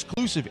news and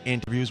exclusive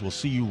interviews. We'll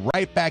see you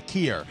right back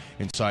here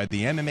inside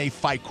the MMA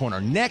Fight Corner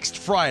next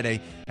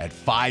Friday at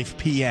 5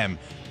 p.m.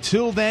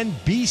 Till then,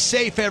 be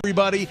safe,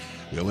 everybody.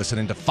 You're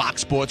listening to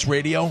Fox Sports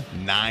Radio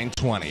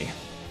 920.